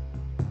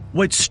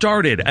 What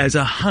started as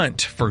a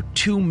hunt for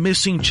 2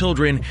 missing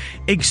children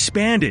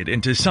expanded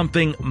into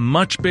something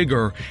much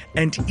bigger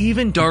and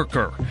even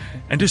darker.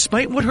 And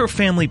despite what her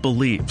family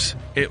believes,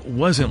 it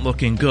wasn't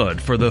looking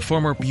good for the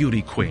former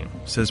beauty queen,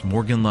 says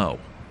Morgan Lowe.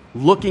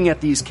 Looking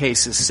at these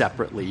cases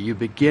separately, you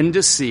begin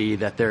to see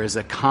that there is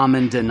a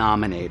common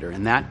denominator,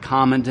 and that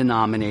common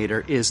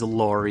denominator is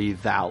Lori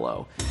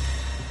Vallow.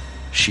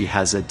 She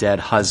has a dead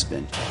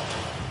husband.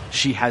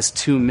 She has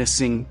 2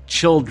 missing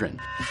children.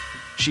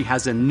 She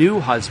has a new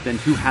husband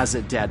who has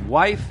a dead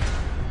wife.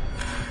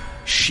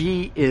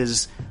 She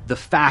is the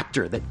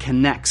factor that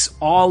connects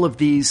all of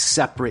these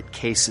separate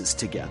cases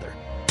together.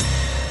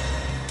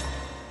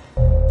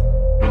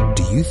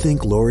 Do you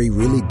think Lori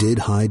really did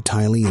hide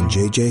Tylee and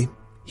JJ?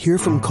 Hear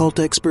from cult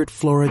expert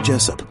Flora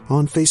Jessup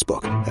on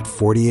Facebook at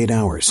 48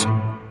 Hours.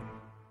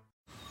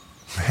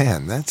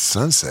 Man, that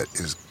sunset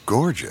is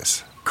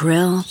gorgeous.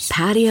 Grill,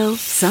 patio,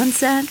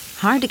 sunset.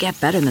 Hard to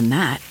get better than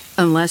that.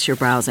 Unless you're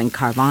browsing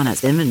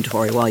Carvana's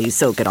inventory while you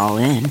soak it all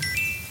in.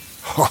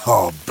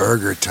 Oh,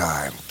 burger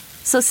time.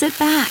 So sit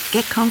back,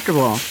 get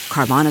comfortable.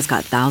 Carvana's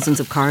got thousands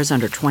of cars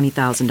under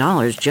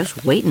 $20,000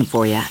 just waiting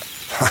for you.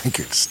 I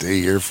could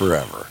stay here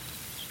forever.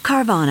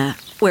 Carvana,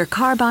 where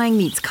car buying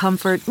meets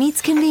comfort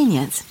meets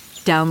convenience.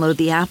 Download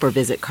the app or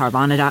visit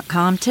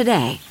Carvana.com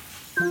today.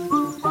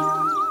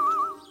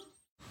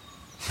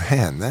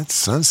 Man, that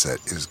sunset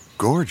is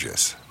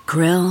gorgeous.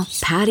 Grill,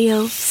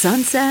 patio,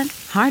 sunset.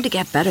 Hard to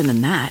get better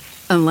than that.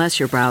 Unless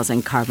you're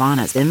browsing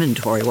Carvana's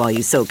inventory while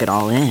you soak it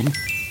all in.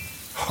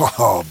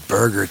 Oh,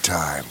 burger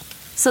time.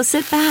 So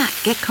sit back,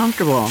 get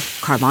comfortable.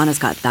 Carvana's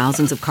got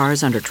thousands of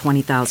cars under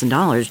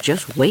 $20,000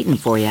 just waiting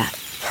for you.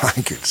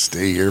 I could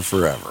stay here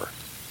forever.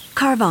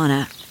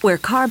 Carvana, where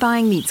car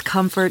buying meets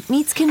comfort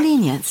meets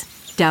convenience.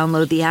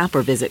 Download the app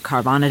or visit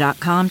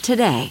Carvana.com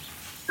today.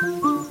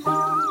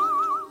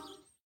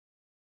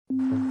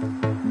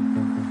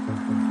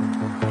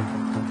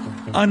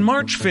 On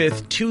March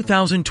 5th,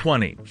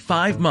 2020,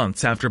 5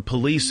 months after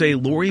police say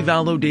Lori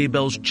Vallow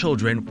Daybell's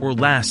children were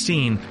last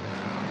seen,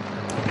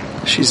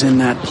 she's in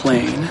that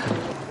plane.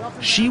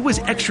 She was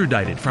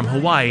extradited from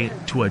Hawaii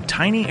to a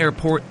tiny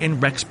airport in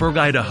Rexburg,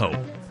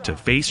 Idaho, to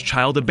face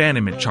child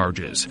abandonment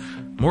charges.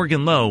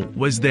 Morgan Lowe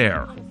was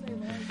there.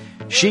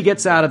 She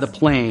gets out of the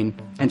plane,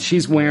 and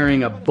she's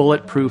wearing a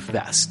bulletproof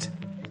vest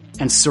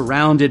and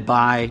surrounded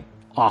by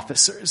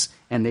officers,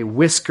 and they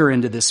whisk her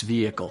into this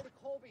vehicle.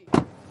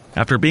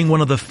 After being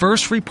one of the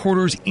first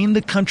reporters in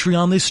the country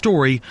on this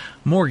story,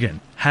 Morgan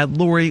had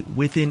Lori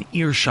within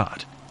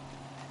earshot.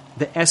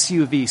 The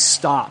SUV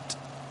stopped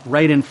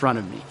right in front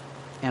of me,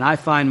 and I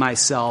find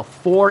myself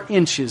 4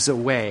 inches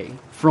away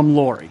from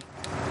Lori.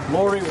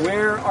 Lori,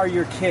 where are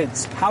your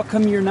kids? How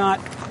come you're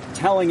not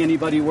telling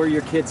anybody where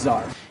your kids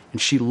are?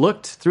 And she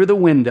looked through the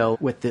window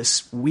with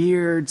this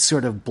weird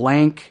sort of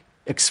blank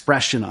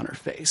expression on her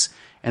face,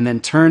 and then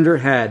turned her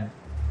head.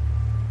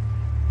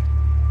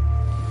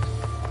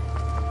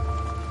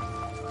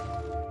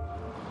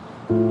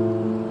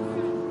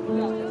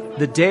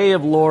 The day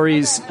of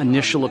Lori's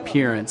initial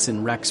appearance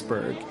in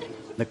Rexburg,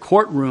 the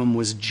courtroom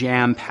was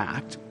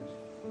jam-packed.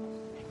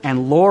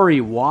 And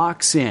Lori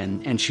walks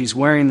in, and she's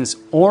wearing this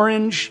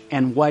orange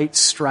and white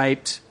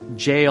striped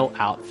jail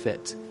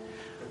outfit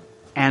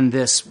and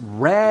this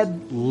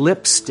red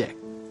lipstick.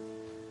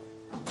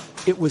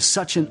 It was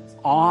such an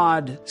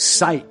odd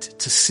sight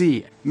to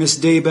see. Miss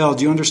Daybell,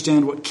 do you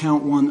understand what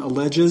Count 1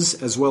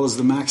 alleges, as well as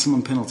the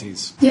maximum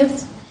penalties?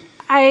 Yes.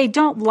 I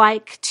don't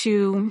like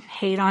to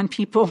hate on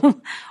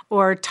people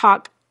or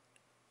talk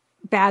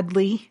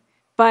badly,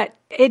 but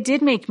it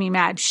did make me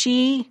mad.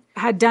 She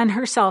had done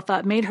herself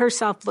up, made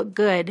herself look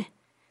good,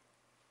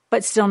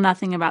 but still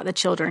nothing about the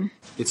children.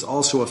 It's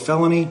also a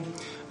felony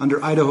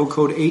under Idaho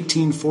Code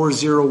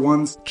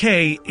 18401.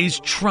 Kay is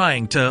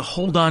trying to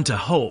hold on to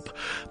hope,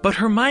 but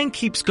her mind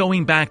keeps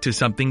going back to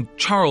something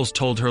Charles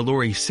told her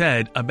Lori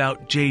said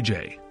about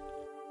JJ.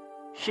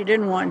 She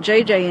didn't want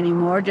JJ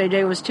anymore.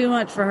 JJ was too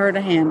much for her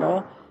to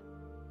handle.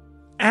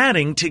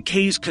 Adding to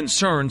Kay's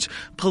concerns,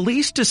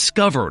 police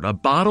discovered a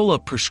bottle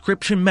of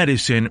prescription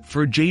medicine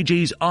for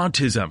JJ's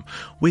autism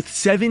with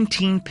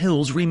 17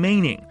 pills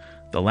remaining.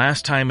 The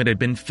last time it had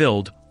been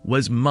filled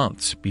was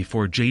months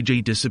before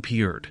JJ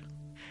disappeared.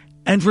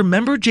 And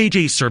remember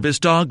JJ's service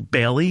dog,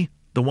 Bailey,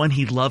 the one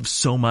he loved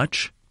so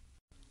much?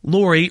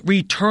 Lori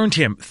returned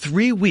him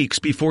 3 weeks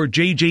before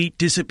JJ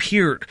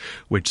disappeared,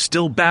 which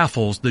still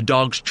baffles the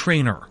dog's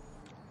trainer.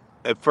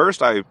 At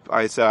first, I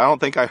said, I don't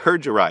think I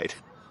heard you right.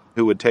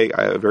 Who would take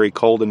a very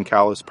cold and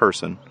callous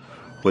person,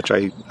 which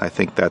I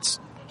think that's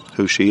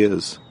who she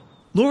is.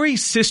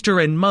 Lori's sister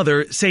and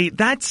mother say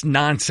that's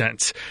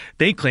nonsense.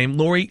 They claim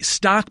Lori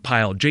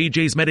stockpiled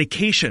JJ's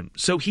medication,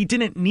 so he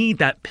didn't need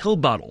that pill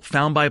bottle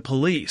found by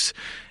police.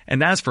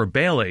 And as for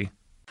Bailey,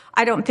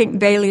 I don't think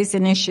Bailey's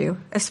an issue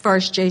as far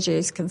as JJ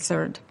is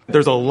concerned.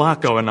 There's a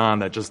lot going on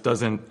that just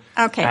doesn't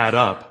add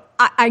up.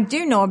 I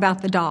do know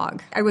about the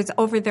dog. I was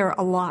over there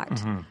a lot.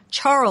 Mm-hmm.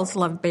 Charles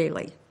loved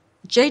Bailey.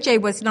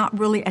 JJ was not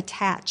really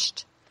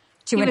attached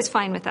to him. He was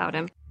fine without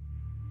him.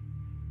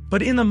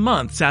 But in the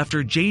months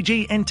after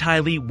JJ and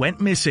Tylee went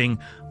missing,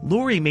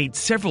 Lori made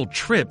several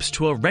trips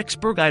to a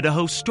Rexburg,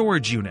 Idaho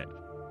storage unit.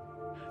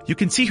 You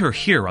can see her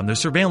here on the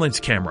surveillance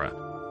camera.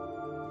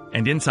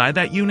 And inside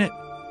that unit,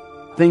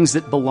 things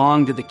that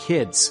belong to the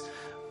kids,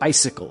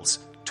 bicycles,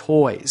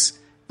 toys,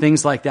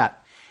 things like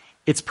that.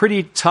 It's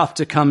pretty tough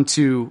to come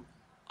to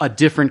a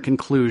different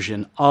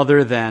conclusion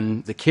other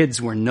than the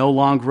kids were no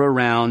longer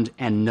around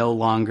and no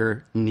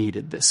longer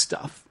needed this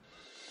stuff.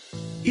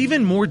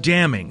 Even more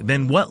damning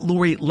than what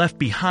Lori left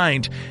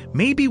behind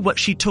may be what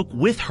she took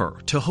with her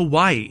to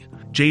Hawaii.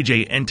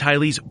 JJ and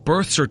Tylee's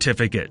birth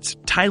certificates,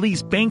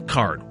 Tylee's bank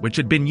card, which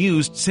had been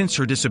used since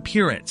her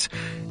disappearance,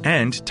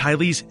 and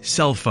Tylee's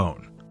cell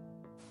phone.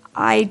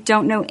 I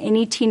don't know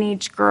any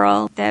teenage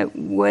girl that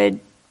would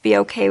be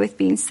okay with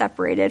being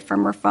separated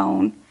from her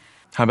phone.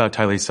 How about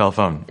Tylee's cell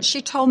phone?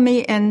 She told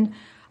me in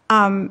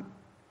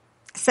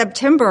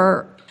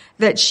September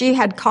that she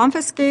had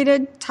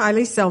confiscated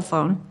Tylee's cell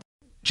phone.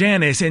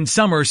 Janice and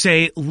Summer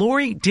say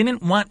Lori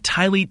didn't want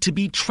Tylee to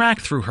be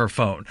tracked through her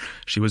phone.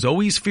 She was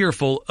always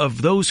fearful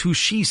of those who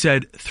she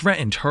said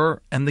threatened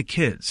her and the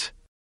kids.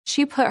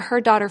 She put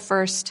her daughter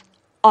first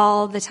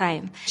all the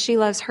time. She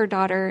loves her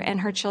daughter and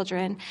her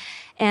children,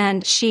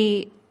 and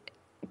she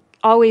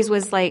always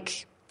was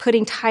like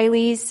putting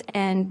Tylee's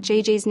and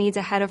JJ's needs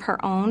ahead of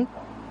her own.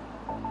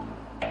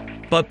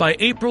 But by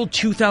April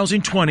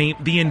 2020,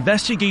 the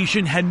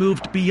investigation had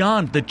moved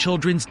beyond the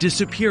children's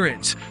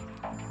disappearance.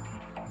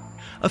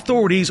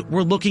 Authorities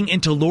were looking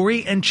into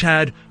Lori and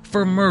Chad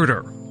for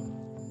murder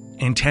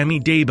and Tammy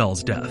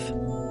Daybell's death.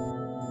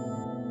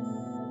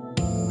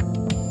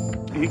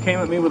 He came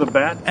at me with a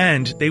bat.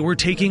 And they were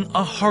taking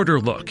a harder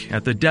look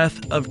at the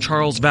death of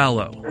Charles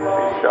Vallow.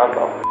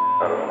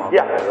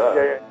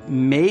 Yeah.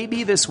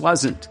 Maybe this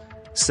wasn't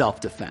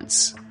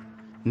self-defense.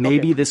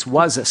 Maybe this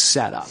was a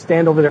setup.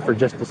 Stand over there for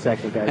just a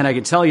second, guys. And I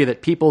can tell you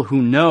that people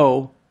who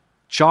know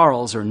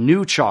Charles or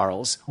knew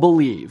Charles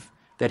believe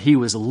that he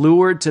was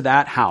lured to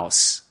that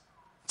house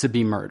to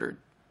be murdered.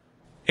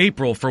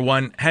 April, for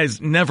one, has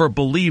never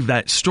believed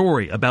that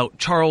story about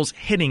Charles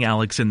hitting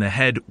Alex in the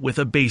head with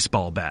a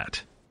baseball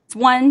bat.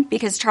 One,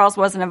 because Charles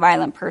wasn't a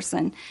violent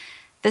person.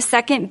 The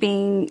second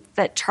being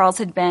that Charles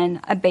had been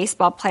a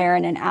baseball player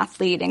and an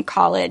athlete in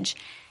college.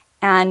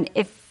 And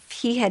if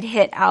he had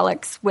hit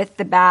Alex with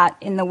the bat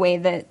in the way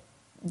that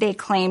they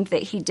claimed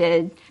that he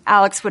did,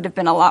 Alex would have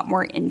been a lot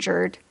more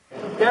injured.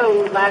 Got a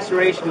little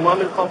laceration. You want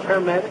me to call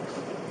paramedics?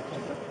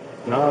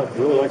 No, I'd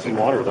really like some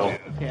water, though.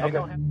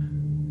 Okay.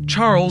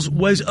 Charles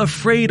was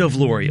afraid of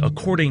Lori,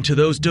 according to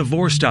those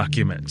divorce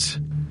documents.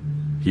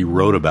 He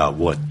wrote about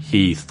what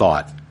he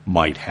thought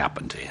might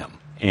happen to him,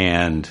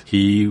 and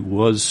he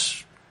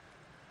was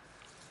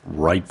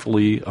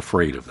rightfully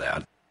afraid of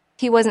that.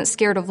 He wasn't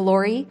scared of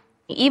Lori.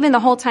 Even the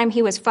whole time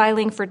he was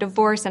filing for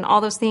divorce and all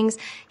those things,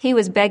 he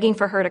was begging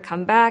for her to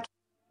come back.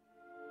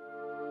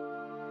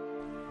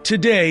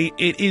 Today,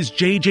 it is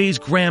JJ's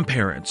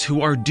grandparents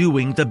who are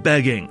doing the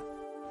begging.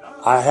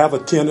 I have a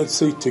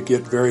tendency to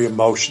get very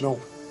emotional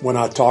when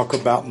I talk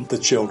about the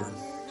children.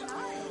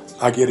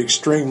 I get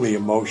extremely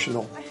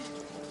emotional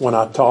when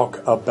I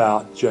talk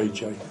about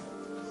JJ.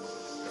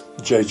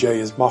 JJ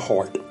is my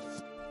heart.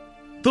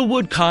 The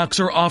Woodcocks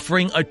are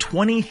offering a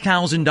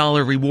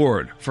 $20,000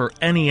 reward for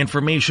any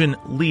information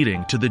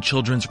leading to the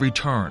children's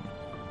return.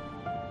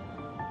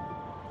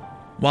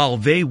 While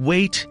they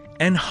wait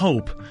and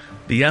hope,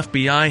 the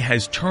FBI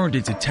has turned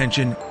its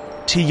attention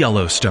to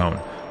Yellowstone,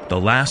 the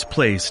last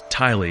place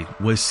Tylee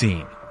was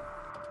seen.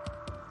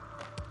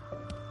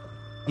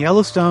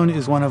 Yellowstone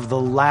is one of the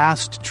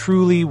last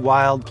truly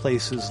wild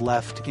places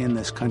left in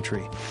this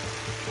country.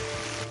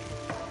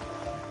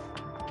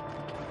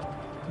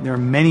 There are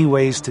many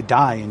ways to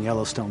die in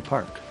Yellowstone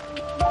Park.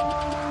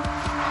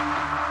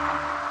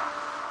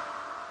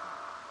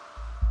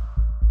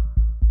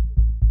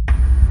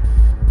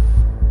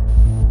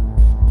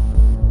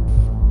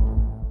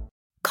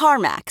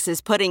 CarMax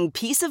is putting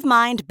peace of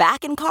mind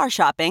back in car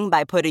shopping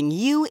by putting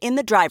you in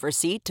the driver's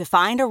seat to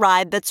find a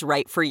ride that's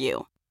right for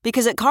you.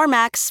 Because at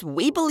CarMax,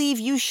 we believe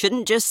you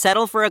shouldn't just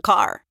settle for a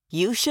car.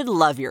 You should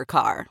love your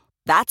car.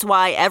 That's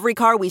why every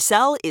car we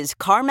sell is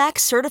CarMax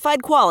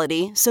certified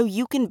quality, so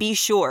you can be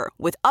sure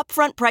with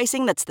upfront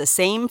pricing that's the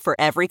same for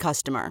every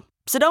customer.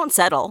 So don't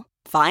settle.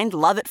 Find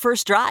love at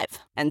first drive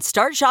and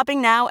start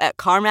shopping now at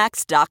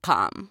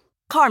CarMax.com.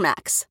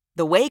 CarMax,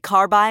 the way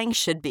car buying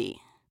should be.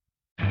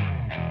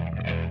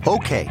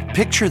 Okay,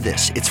 picture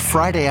this. It's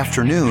Friday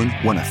afternoon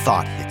when a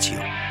thought hits you.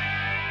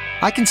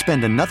 I can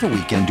spend another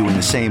weekend doing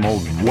the same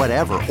old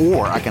whatever,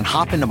 or I can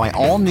hop into my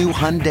all-new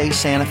Hyundai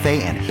Santa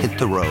Fe and hit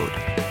the road.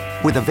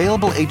 With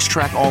available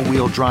H-Track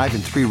all-wheel drive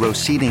and 3-row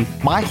seating,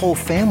 my whole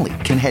family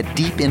can head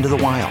deep into the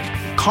wild.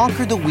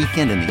 Conquer the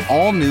weekend in the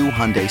all-new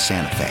Hyundai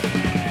Santa Fe.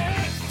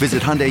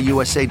 Visit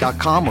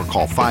HyundaiUSA.com or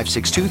call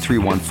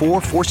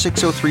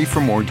 562-314-4603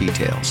 for more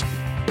details.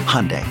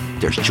 Hyundai,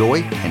 there's joy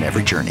in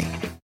every journey.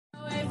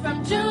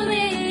 From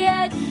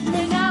Juliet,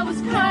 and I was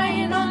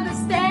crying on the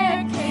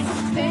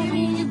staircase. Baby,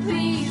 you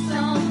please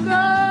don't go.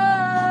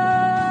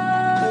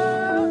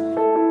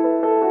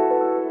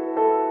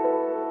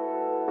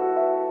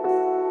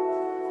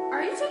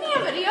 Are you taking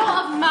a video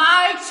of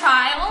my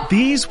child?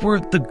 These were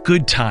the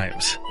good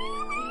times.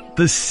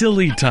 The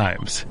silly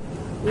times.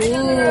 Ooh,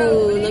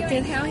 look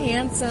at how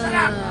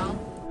handsome.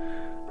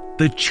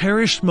 The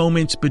cherished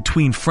moments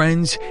between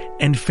friends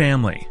and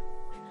family.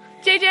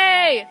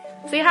 JJ,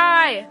 say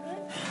hi.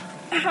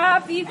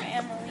 Happy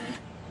family.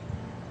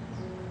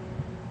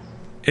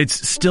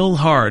 It's still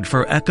hard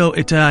for Echo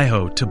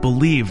Itaiho to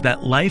believe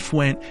that life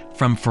went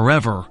from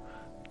forever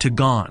to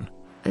gone.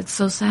 It's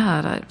so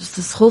sad.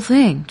 This whole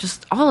thing,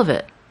 just all of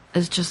it,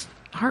 is just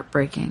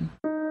heartbreaking.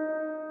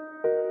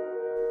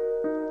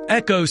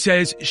 Echo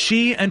says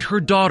she and her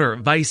daughter,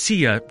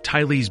 Vaisia,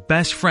 Tylee's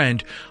best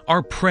friend,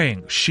 are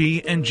praying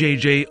she and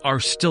JJ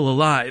are still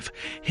alive,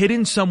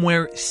 hidden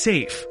somewhere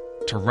safe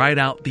to ride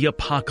out the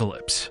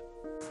apocalypse.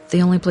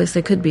 The only place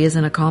they could be is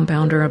in a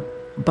compound or a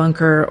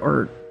bunker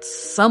or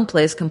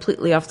someplace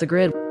completely off the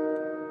grid.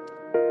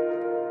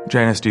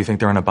 Janice, do you think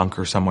they're in a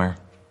bunker somewhere?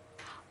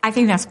 I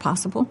think that's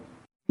possible.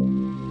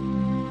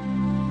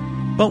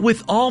 But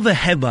with all the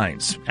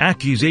headlines,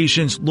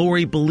 accusations,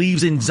 Lori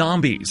believes in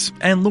zombies,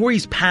 and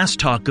Lori's past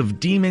talk of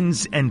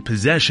demons and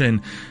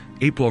possession,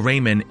 April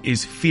Raymond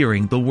is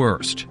fearing the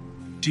worst.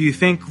 Do you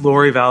think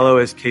Lori Vallow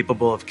is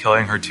capable of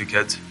killing her 2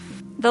 kids?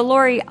 The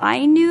Lori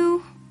I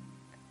knew,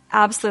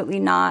 absolutely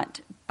not,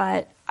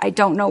 but I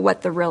don't know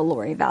what the real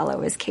Lori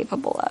Vallow is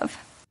capable of.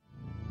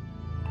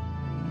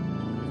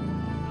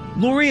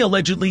 Lori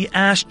allegedly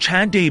asked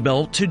Chad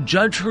Daybell to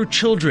judge her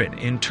children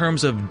in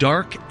terms of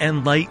dark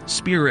and light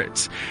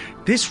spirits.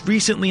 This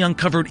recently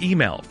uncovered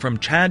email from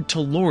Chad to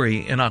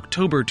Lori in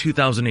October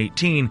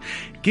 2018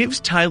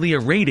 gives Tylee a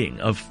rating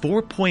of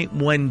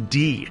 4.1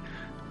 D.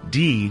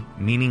 D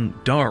meaning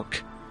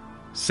dark.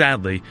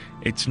 Sadly,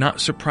 it's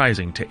not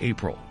surprising to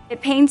April.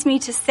 It pains me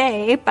to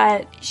say,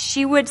 but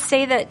she would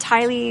say that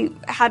Tylee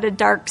had a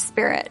dark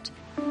spirit.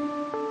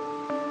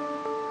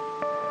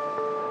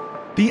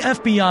 The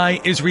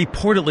FBI is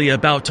reportedly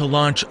about to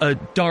launch a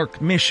dark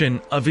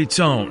mission of its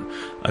own,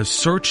 a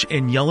search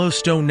in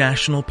Yellowstone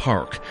National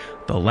Park,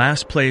 the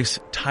last place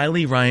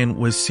Tylee Ryan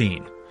was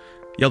seen.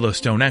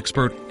 Yellowstone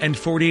expert and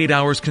 48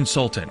 Hours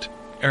consultant,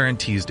 Aaron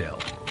Teasdale.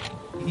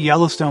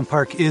 Yellowstone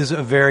Park is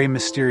a very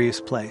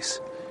mysterious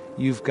place.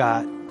 You've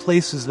got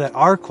places that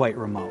are quite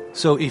remote.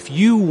 So if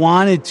you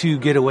wanted to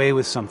get away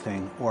with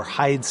something or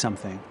hide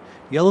something,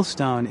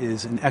 Yellowstone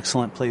is an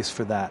excellent place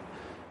for that.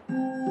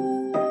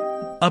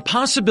 A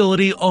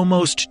possibility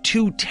almost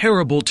too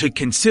terrible to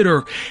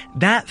consider,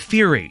 that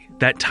theory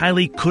that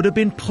Tylee could have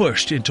been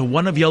pushed into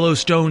one of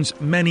Yellowstone's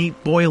many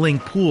boiling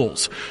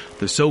pools,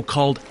 the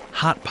so-called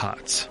hot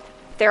pots.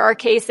 There are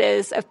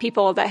cases of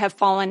people that have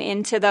fallen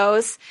into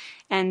those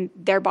and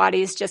their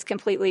bodies just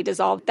completely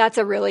dissolved. That's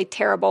a really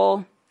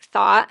terrible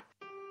thought.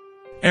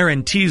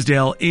 Aaron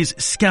Teasdale is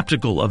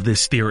skeptical of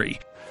this theory.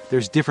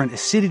 There's different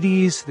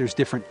acidities, there's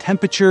different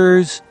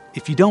temperatures.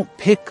 If you don't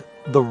pick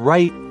the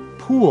right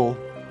pool,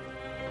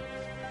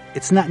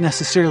 it's not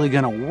necessarily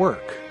going to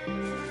work.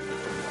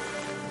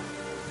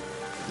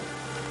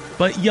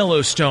 But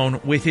Yellowstone,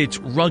 with its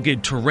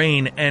rugged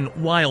terrain and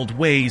wild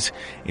ways,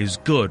 is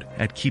good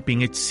at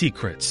keeping its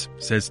secrets,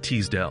 says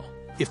Teasdale.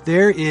 If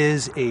there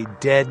is a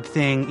dead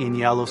thing in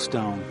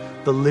Yellowstone,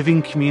 the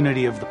living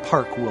community of the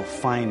park will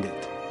find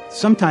it.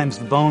 Sometimes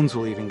the bones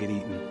will even get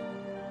eaten.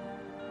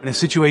 In a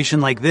situation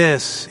like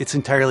this, it's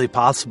entirely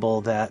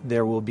possible that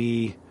there will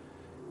be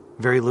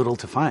very little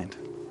to find.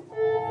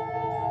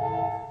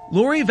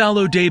 Lori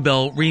Vallow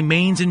Daybell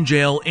remains in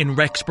jail in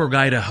Rexburg,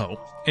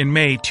 Idaho. In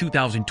May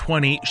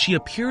 2020, she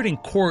appeared in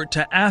court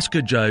to ask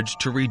a judge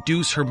to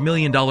reduce her $1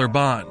 million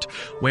bond,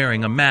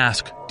 wearing a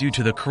mask due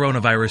to the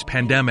coronavirus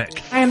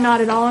pandemic. I am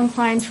not at all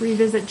inclined to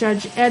revisit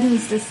Judge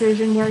Eden's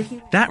decision where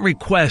he... That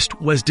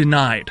request was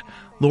denied.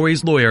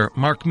 Lori's lawyer,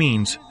 Mark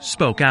Means,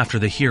 spoke after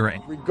the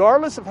hearing.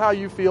 Regardless of how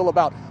you feel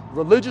about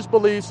religious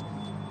beliefs,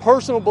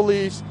 personal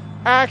beliefs,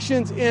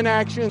 actions,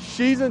 inactions,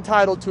 she's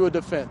entitled to a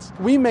defense.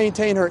 We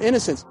maintain her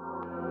innocence.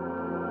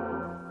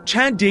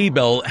 Chad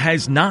Daybell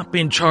has not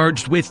been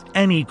charged with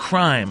any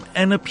crime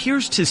and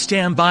appears to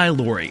stand by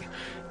Lori.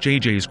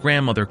 JJ's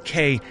grandmother,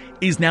 Kay,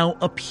 is now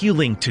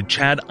appealing to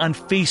Chad on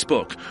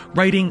Facebook,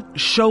 writing,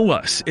 "Show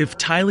us if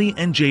Tylee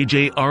and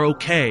JJ are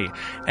okay,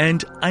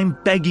 and I'm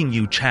begging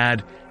you,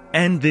 Chad,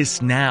 end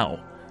this now."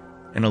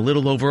 In a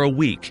little over a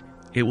week,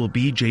 it will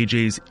be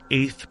JJ's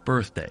 8th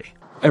birthday.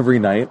 Every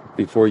night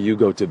before you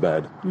go to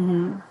bed,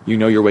 you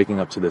know you're waking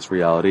up to this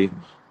reality.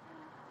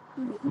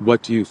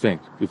 What do you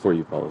think before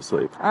you fall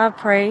asleep? I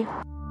pray.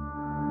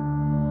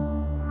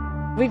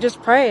 We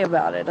just pray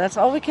about it. That's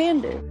all we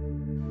can do.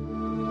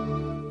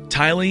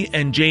 Tylee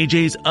and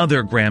JJ's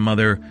other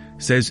grandmother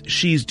says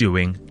she's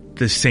doing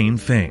the same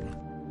thing.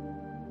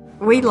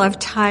 We love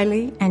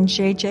Tylee and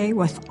JJ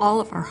with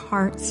all of our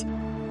hearts.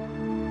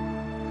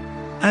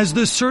 As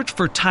the search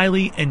for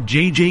Tylee and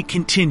JJ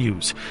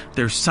continues,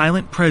 their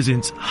silent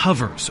presence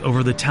hovers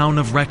over the town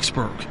of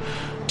Rexburg.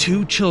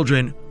 2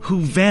 children who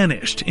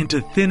vanished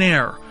into thin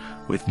air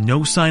with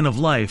no sign of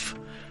life,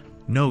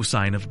 no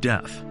sign of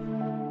death.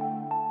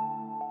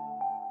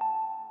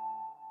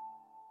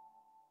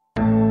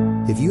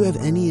 If you have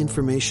any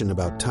information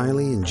about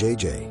Tylee and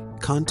JJ,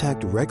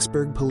 contact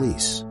Rexburg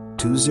Police,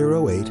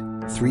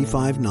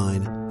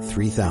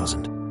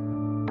 208-359-3000.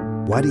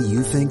 Why do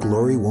you think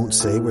Lori won't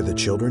say where the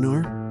children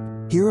are?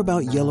 Hear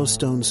about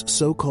Yellowstone's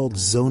so-called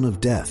zone of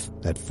death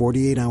at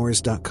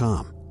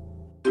 48hours.com.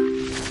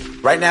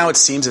 Right now, it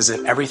seems as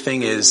if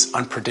everything is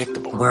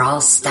unpredictable. We're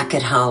all stuck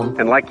at home.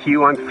 And like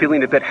you, I'm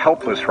feeling a bit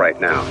helpless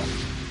right now.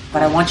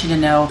 But I want you to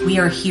know we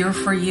are here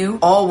for you,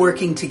 all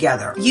working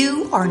together.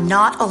 You are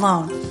not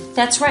alone.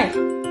 That's right.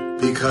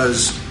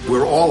 Because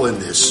we're all in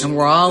this. And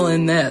we're all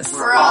in this.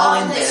 We're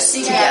all in this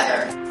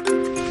together.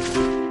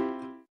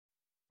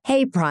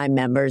 Hey, Prime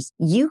members,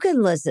 you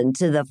can listen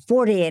to the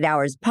 48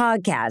 Hours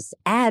podcast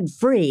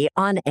ad-free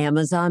on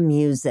Amazon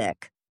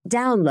Music.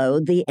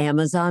 Download the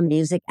Amazon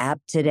Music app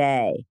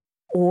today.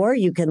 Or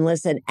you can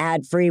listen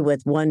ad-free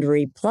with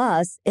Wondery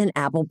Plus in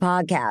Apple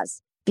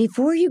Podcasts.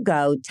 Before you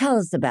go, tell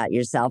us about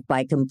yourself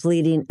by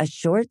completing a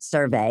short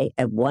survey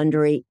at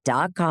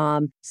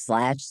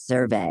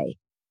Wondery.com/survey.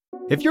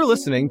 If you're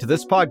listening to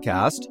this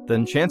podcast,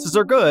 then chances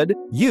are good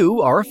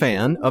you are a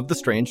fan of The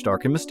Strange,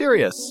 Dark, and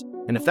Mysterious.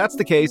 And if that's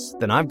the case,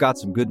 then I've got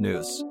some good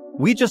news.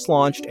 We just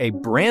launched a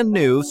brand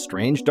new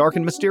Strange, Dark,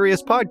 and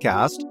Mysterious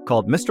podcast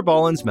called Mr.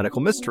 Ballen's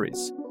Medical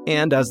Mysteries.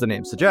 And as the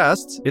name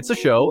suggests, it's a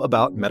show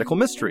about medical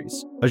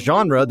mysteries, a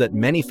genre that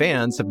many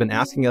fans have been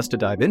asking us to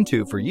dive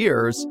into for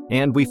years,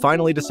 and we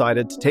finally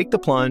decided to take the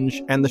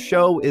plunge, and the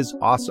show is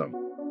awesome.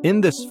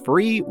 In this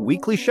free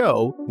weekly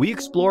show, we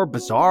explore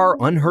bizarre,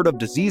 unheard of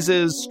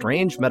diseases,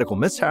 strange medical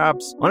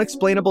mishaps,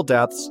 unexplainable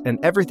deaths, and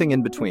everything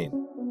in between.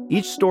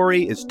 Each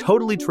story is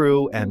totally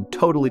true and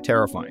totally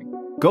terrifying.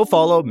 Go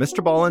follow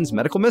Mr. Ballen's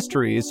Medical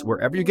Mysteries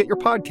wherever you get your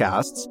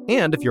podcasts,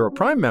 and if you're a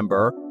Prime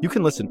member, you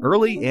can listen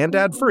early and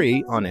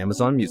ad-free on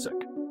Amazon Music.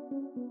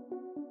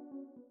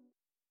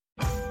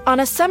 On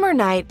a summer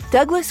night,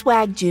 Douglas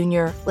Wag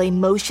Jr. lay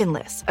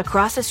motionless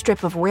across a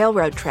strip of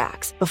railroad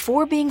tracks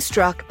before being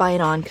struck by an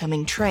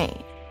oncoming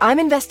train. I'm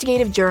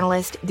investigative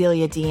journalist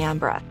Delia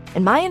D'Ambra,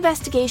 and my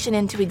investigation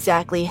into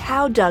exactly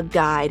how Doug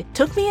died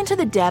took me into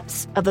the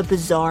depths of a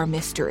bizarre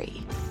mystery.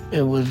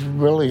 It was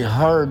really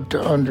hard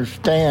to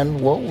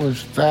understand what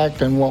was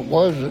fact and what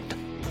wasn't.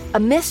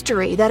 A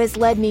mystery that has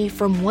led me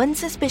from one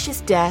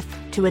suspicious death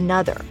to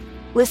another.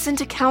 Listen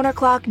to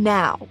Counterclock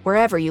now,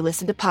 wherever you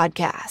listen to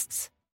podcasts.